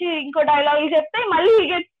అంజలి వచ్చి ఇంకో డైలాగ్ చెప్తే మళ్ళీ హీ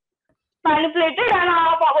గెట్స్ మ్యానిపులేటెడ్ అని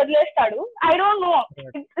వదిలేస్తాడు. I don't know,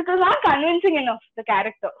 it was not convincing enough the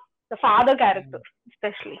character, the father character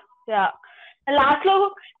especially. Yeah, last lo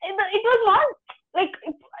it was not like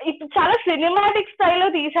it చాలా సినిమాటిక్ స్టైల్ లో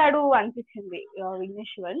తీసాడు అనిపించింది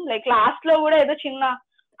విఘ్నేష్ శివన్. లైక్ లాస్ట్ లో కూడా ఏదో చిన్న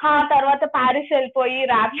తర్వాత ప్యారిస్ వెళ్ళిపోయి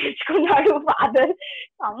ర్యాప్ నేర్చుకున్నాడు father.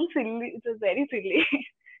 Silly, it was very silly.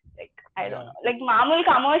 Like I don't know, like మామూలు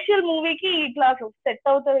కమర్షియల్ మూవీకి ఇట్లా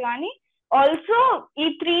సెట్ అవుతుంది, కానీ ఆల్సో ఈ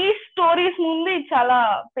 3 స్టోరీస్ ముందు ఇది చాలా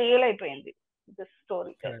ఫెయిల్ అయిపోయింది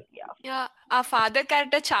స్టోరీ. ఆ ఫాదర్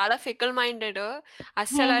క్యారెక్టర్ చాలా ఫికల్ మైండెడ్,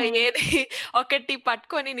 అసలు ఏది ఒకటి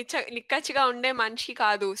పట్టుకొని నిక్కచ్చిగా ఉండే మనిషి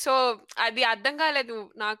కాదు. సో అది అర్థం కాలేదు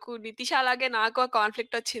నాకు. నితీష్ అలాగే నాకు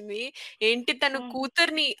కాన్ఫ్లిక్ట్ వచ్చింది. ఏంటి తను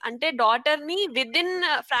కూతుర్ని అంటే డాటర్ ని within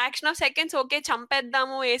fraction of seconds okay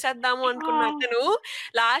చంపేద్దాము వేసేద్దాము అనుకున్న అతను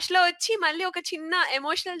లాస్ట్ లో వచ్చి మళ్ళీ ఒక చిన్న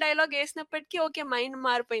ఎమోషనల్ డైలాగ్ వేసినప్పటికీ ఓకే మైండ్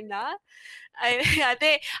మారిపోయిందా. అదే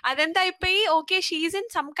అదంతా అయిపోయి okay she in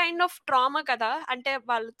some kind of trauma కదా, అంటే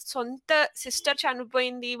వాళ్ళ సొంత సిస్టర్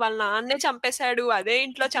చనిపోయింది, వాళ్ళ నాన్నే చంపేశాడు, అదే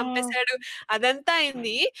ఇంట్లో చంపేశాడు, అదంతా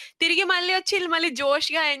అయింది. తిరిగి మళ్ళీ వచ్చి మళ్ళీ జోష్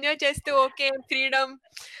గా ఎంజాయ్ చేస్తూ ఓకే ఫ్రీడమ్.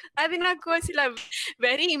 అది నాకు అసలు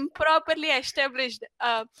very improperly established.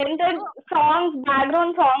 Songs,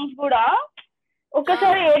 background songs కూడా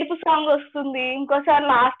ఒకసారి ఏడుపు సాంగ్ వస్తుంది, ఇంకోసారి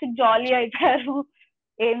లాస్ట్ జాలీ అయిపోయారు.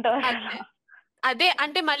 ఏంటో అదే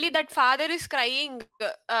అంటే మళ్ళీ దట్ ఫాదర్ ఇస్ క్రయింగ్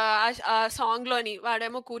ఆ సాంగ్ లోని,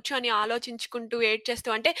 వాడేమో కూర్చొని ఆలోచించుకుంటూ ఏడ్ చేస్తూ,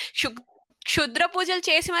 అంటే క్షుద్ర పూజలు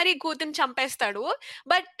చేసి మరీ కూతుర్ని చంపేస్తాడు.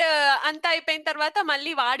 బట్ అంత అయిపోయిన తర్వాత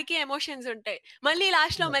మళ్ళీ వాడికి ఎమోషన్స్ ఉంటాయి, మళ్ళీ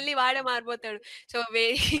లాస్ట్ లో మళ్ళీ వాడే మారిపోతాడు. So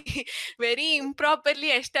very very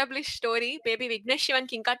improperly establish story. Maybe Vignesh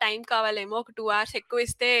Shivan కి ఇంకా టైం కావాలేమో, ఒక 2 hours ఎక్కువ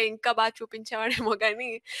ఇస్తే ఇంకా బాగా చూపించేవాడేమో,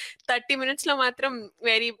 కానీ 30 minutes లో మాత్రం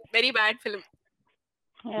very very bad film.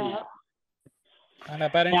 And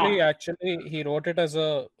apparently actually he wrote it as a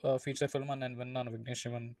feature film and then win on Vignesh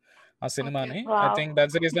Shivan ఆ సినిమాని. I think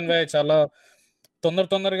that's the reason why చాలా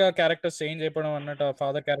తొందరగా క్యారెక్టర్స్ చేంజ్ అయిపోవడం అన్నట్టు,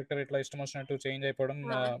 ఫాదర్ క్యారెక్టర్ ఇట్లా ఇష్టం వచ్చినట్టు చేంజ్ అయిపోవడం,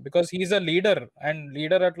 because he's a leader, and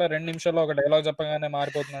leader అట్లా 2 నిమిషాల్లో ఒక డైలాగ్ చెప్పగానే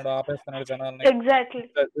మారిపోతున్నాడు, ఆపేస్తున్నాడు జనాల్ని. Exactly,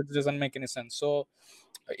 it doesn't make any sense. So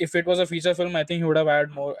if it was a feature film, I think he would have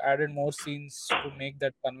added more scenes to make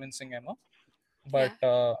that convincing ఏమో. But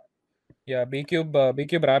yeah,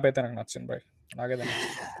 B-Cube rap అయితే నాకు నచ్చింది బై, నాకేదా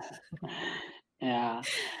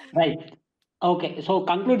రైట్. ఓకే, సో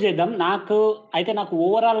కంక్లూడ్ చేద్దాం. నాకు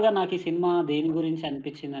overall గా నాకు ఈ సినిమా దేని గురించి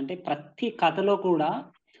అనిపించింది అంటే, ప్రతి కథలో కూడా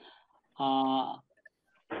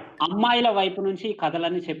అమ్మాయిల వైపు నుంచి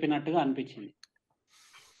కథలన్నీ చెప్పినట్టుగా అనిపించింది.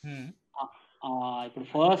 ఇప్పుడు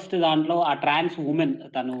ఫస్ట్ దాంట్లో ఆ ట్రాన్స్ ఉమెన్,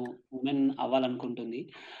 తను ఉమెన్ అవ్వాలనుకుంటుంది.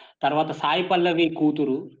 తర్వాత సాయి పల్లవి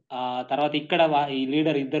కూతురు, తర్వాత ఇక్కడ ఈ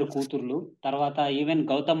లీడర్ ఇద్దరు కూతుర్లు, తర్వాత ఈవెన్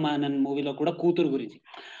గౌతమ్ మేనన్ మూవీలో కూడా కూతురు గురించి,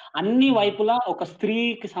 అన్ని వైపులా ఒక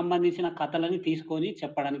స్త్రీకి సంబంధించిన కథలని తీసుకొని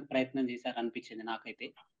చెప్పడానికి ప్రయత్నం చేశారు అనిపించింది నాకైతే.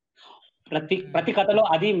 ప్రతి కథలో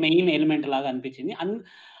అది మెయిన్ ఎలిమెంట్ లాగా అనిపించింది.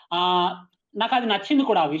 నాకు అది నచ్చింది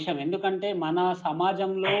కూడా ఆ విషయం, ఎందుకంటే మన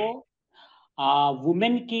సమాజంలో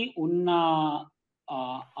ఉమెన్ కి ఉన్న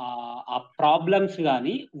ఆ ప్రాబ్లమ్స్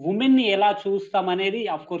కానీ, ఉమెన్ ని ఎలా చూస్తాం అనేది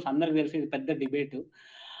ఆఫ్ కోర్స్ అందరికి తెలిసి పెద్ద డిబేట్.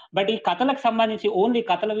 బట్ ఈ కథలకు సంబంధించి ఓన్లీ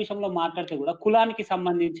కథల విషయంలో మాట్లాడితే కూడా కులానికి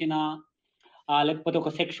సంబంధించిన, లేకపోతే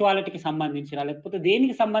ఒక సెక్షువాలిటీకి సంబంధించిన, లేకపోతే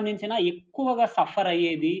దేనికి సంబంధించిన ఎక్కువగా సఫర్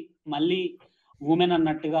అయ్యేది మళ్ళీ ఉమెన్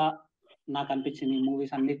అన్నట్టుగా నాకు అనిపించింది ఈ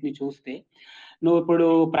మూవీస్ అన్నిటిని చూస్తే. నువ్వు ఇప్పుడు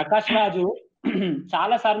ప్రకాష్ రాజు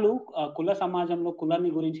చాలా సార్లు కుల సమాజంలో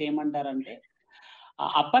కులాన్ని గురించి ఏమంటారంటే,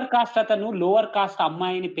 అప్పర్ కాస్ట్ అతను లోవర్ కాస్ట్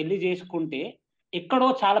అమ్మాయిని పెళ్లి చేసుకుంటే ఎక్కడో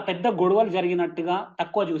చాలా పెద్ద గొడవలు జరిగినట్టుగా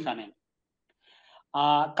తక్కువ చూసాను నేను.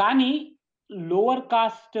 కానీ లోవర్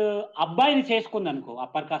కాస్ట్ అబ్బాయిని చేసుకుంది అనుకో,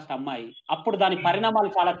 అప్పర్ కాస్ట్ అమ్మాయి, అప్పుడు దాని పరిణామాలు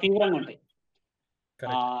చాలా తీవ్రంగా ఉంటాయి.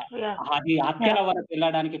 అది హత్యల వరకు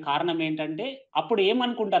వెళ్ళడానికి కారణం ఏంటంటే, అప్పుడు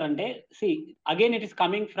ఏమనుకుంటారంటే, again it is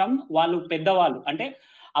coming from వాళ్ళు పెద్దవాళ్ళు, అంటే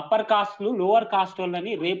అప్పర్ కాస్ట్లు లోవర్ కాస్ట్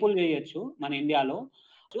వాళ్ళని రేపులు చేయొచ్చు మన ఇండియాలో,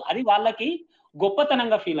 అది వాళ్ళకి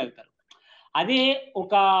గొప్పతనంగా ఫీల్ అవుతారు. అదే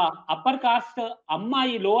ఒక అప్పర్ కాస్ట్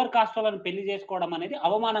అమ్మాయి లోవర్ కాస్ట్ వాళ్ళని పెళ్లి చేసుకోవడం అనేది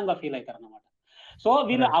అవమానంగా ఫీల్ అవుతారు అన్నమాట. సో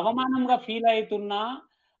వీళ్ళు అవమానంగా ఫీల్ అవుతున్నా,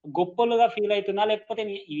 గొప్పలుగా ఫీల్ అవుతున్నా, లేకపోతే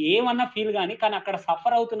ఏమన్నా ఫీల్ కానీ అక్కడ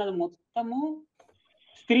సఫర్ అవుతున్నది మొత్తము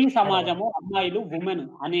స్త్రీ సమాజము, అమ్మాయిలు, ఉమెన్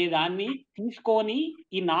అనే దాన్ని తీసుకొని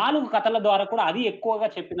ఈ 4 కథల ద్వారా కూడా అది ఎక్కువగా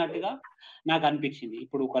చెప్పినట్టుగా నాకు అనిపించింది.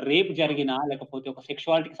 ఇప్పుడు ఒక రేప్ జరిగినా, లేకపోతే ఒక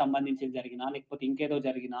సెక్షువాలిటీకి సంబంధించి జరిగినా, లేకపోతే ఇంకేదో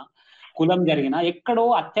జరిగినా, కులం జరిగినా, ఎక్కడో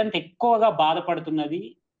అత్యంత ఎక్కువగా బాధపడుతున్నది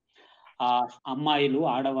అమ్మాయిలు,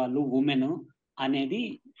 ఆడవాళ్ళు, ఉమెన్ అనేది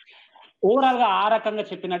ఓవరాల్ గా ఆ రకంగా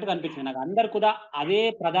చెప్పినట్టుగా అనిపించింది నాకు. అందరు కూడా అదే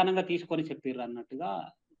ప్రధానంగా తీసుకొని చెప్పారు అన్నట్టుగా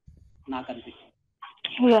నాకు అనిపించింది.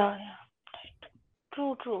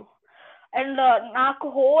 ట్రూ. అండ్ నాకు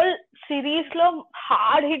హోల్ సిరీస్ లో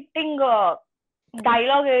హార్డ్ హిట్టింగ్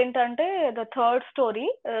డైలాగ్ ఏంటంటే, ద థర్డ్ స్టోరీ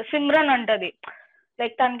సిమ్రన్ అంటది,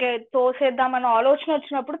 లైక్ తనకి తోసేద్దామన్న ఆలోచన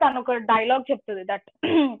వచ్చినప్పుడు తను ఒక డైలాగ్ చెప్తుంది, దట్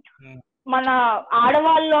మన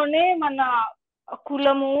ఆడవాళ్ళలోనే మన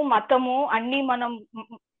కులము మతము అన్ని మనం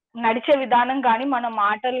నడిచే విధానం కానీ మన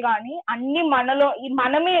మాటలు కానీ అన్ని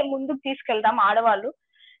మనమే ముందుకు తీసుకెళ్తాం ఆడవాళ్ళు.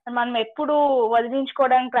 మనం ఎప్పుడు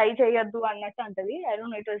వదిలించుకోవడానికి ట్రై చేయొద్దు అన్నట్టు అంటది. I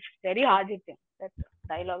don't know, it was very hard hitting that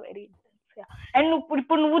dialogue, very intense. And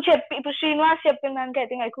ఇప్పుడు శ్రీనివాస్ చెప్పిన దానికి I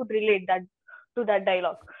think I could relate that to that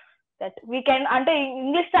dialogue. that we can అంటే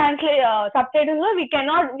ఇంగ్లీష్ ట్రాన్స్లేట్ సబ్టైటిల్స్ లో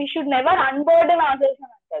we should never unburden ourselves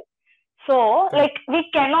అని అంటారు. So like we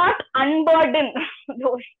cannot unburden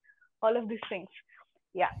those all of these things.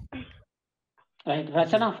 Yeah, right.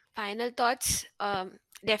 Rachana, final thoughts.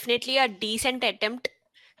 Definitely a decent attempt.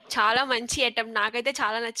 చాలా మంచి attempt, నాకైతే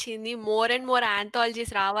చాలా నచ్చింది. More and more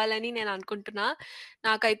anthologies రావాలని నేను అనుకుంటున్నా.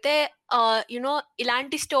 నాకైతే యునో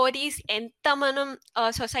ఇలాంటి స్టోరీస్ ఎంత మనం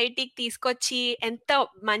సొసైటీకి తీసుకొచ్చి ఎంత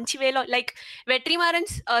మంచి వేలో, like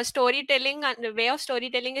Vetrimaaran's storytelling and way of story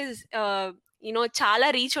telling is you know చాలా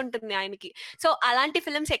రీచ్ ఉంటుంది ఆయనకి. సో అలాంటి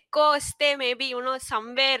ఫిల్మ్స్ ఎక్కువ వస్తే మేబీ యునో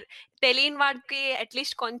సమ్వేర్ తెలియని వాడికి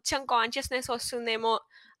అట్లీస్ట్ కొంచెం కాన్షియస్నెస్ వస్తుందేమో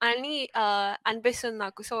అని అనిపిస్తుంది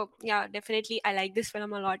నాకు. So yeah, definitely I like this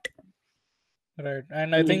film a lot. Right. And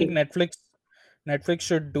I think Netflix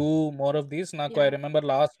should do more of these. Naku I remember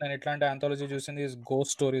last నేను ఇట్లాంటి anthology చూసింది is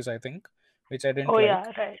ghost stories, I think, which I didn't like. yeah,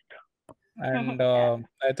 right. And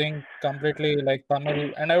I think completely like Tamil,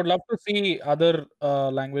 and I would love to see other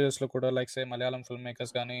languages lo kuda, like say Malayalam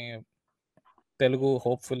filmmakers gaani, Telugu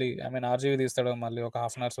hopefully. I mean RGV తీస్తాడు మళ్ళీ ఒక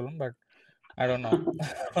half an hour film, but I don't know.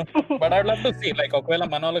 But I would love to see, like ఒకవేళ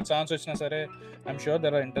మన వాళ్ళకి chance వచ్చినా సరే, I'm sure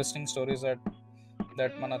there are interesting stories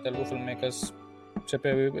that మన Telugu filmmakers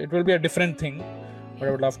చెప్పేవి. It will be a different thing, but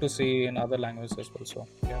I would love to see in other languages as well. So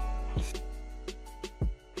yeah,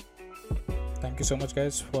 thank you so much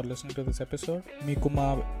guys for listening to this episode. మీకు మా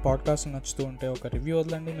podcast నచ్చుతూ ఉంటే ఒక review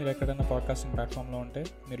వదలండి. మీరు ఎక్కడైనా podcasting ప్లాట్ఫామ్లో ఉంటే,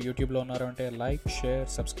 మీరు యూట్యూబ్లో ఉన్నారు అంటే like, share,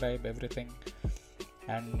 subscribe, everything.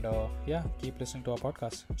 And yeah, keep listening to our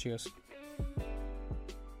podcast. Cheers.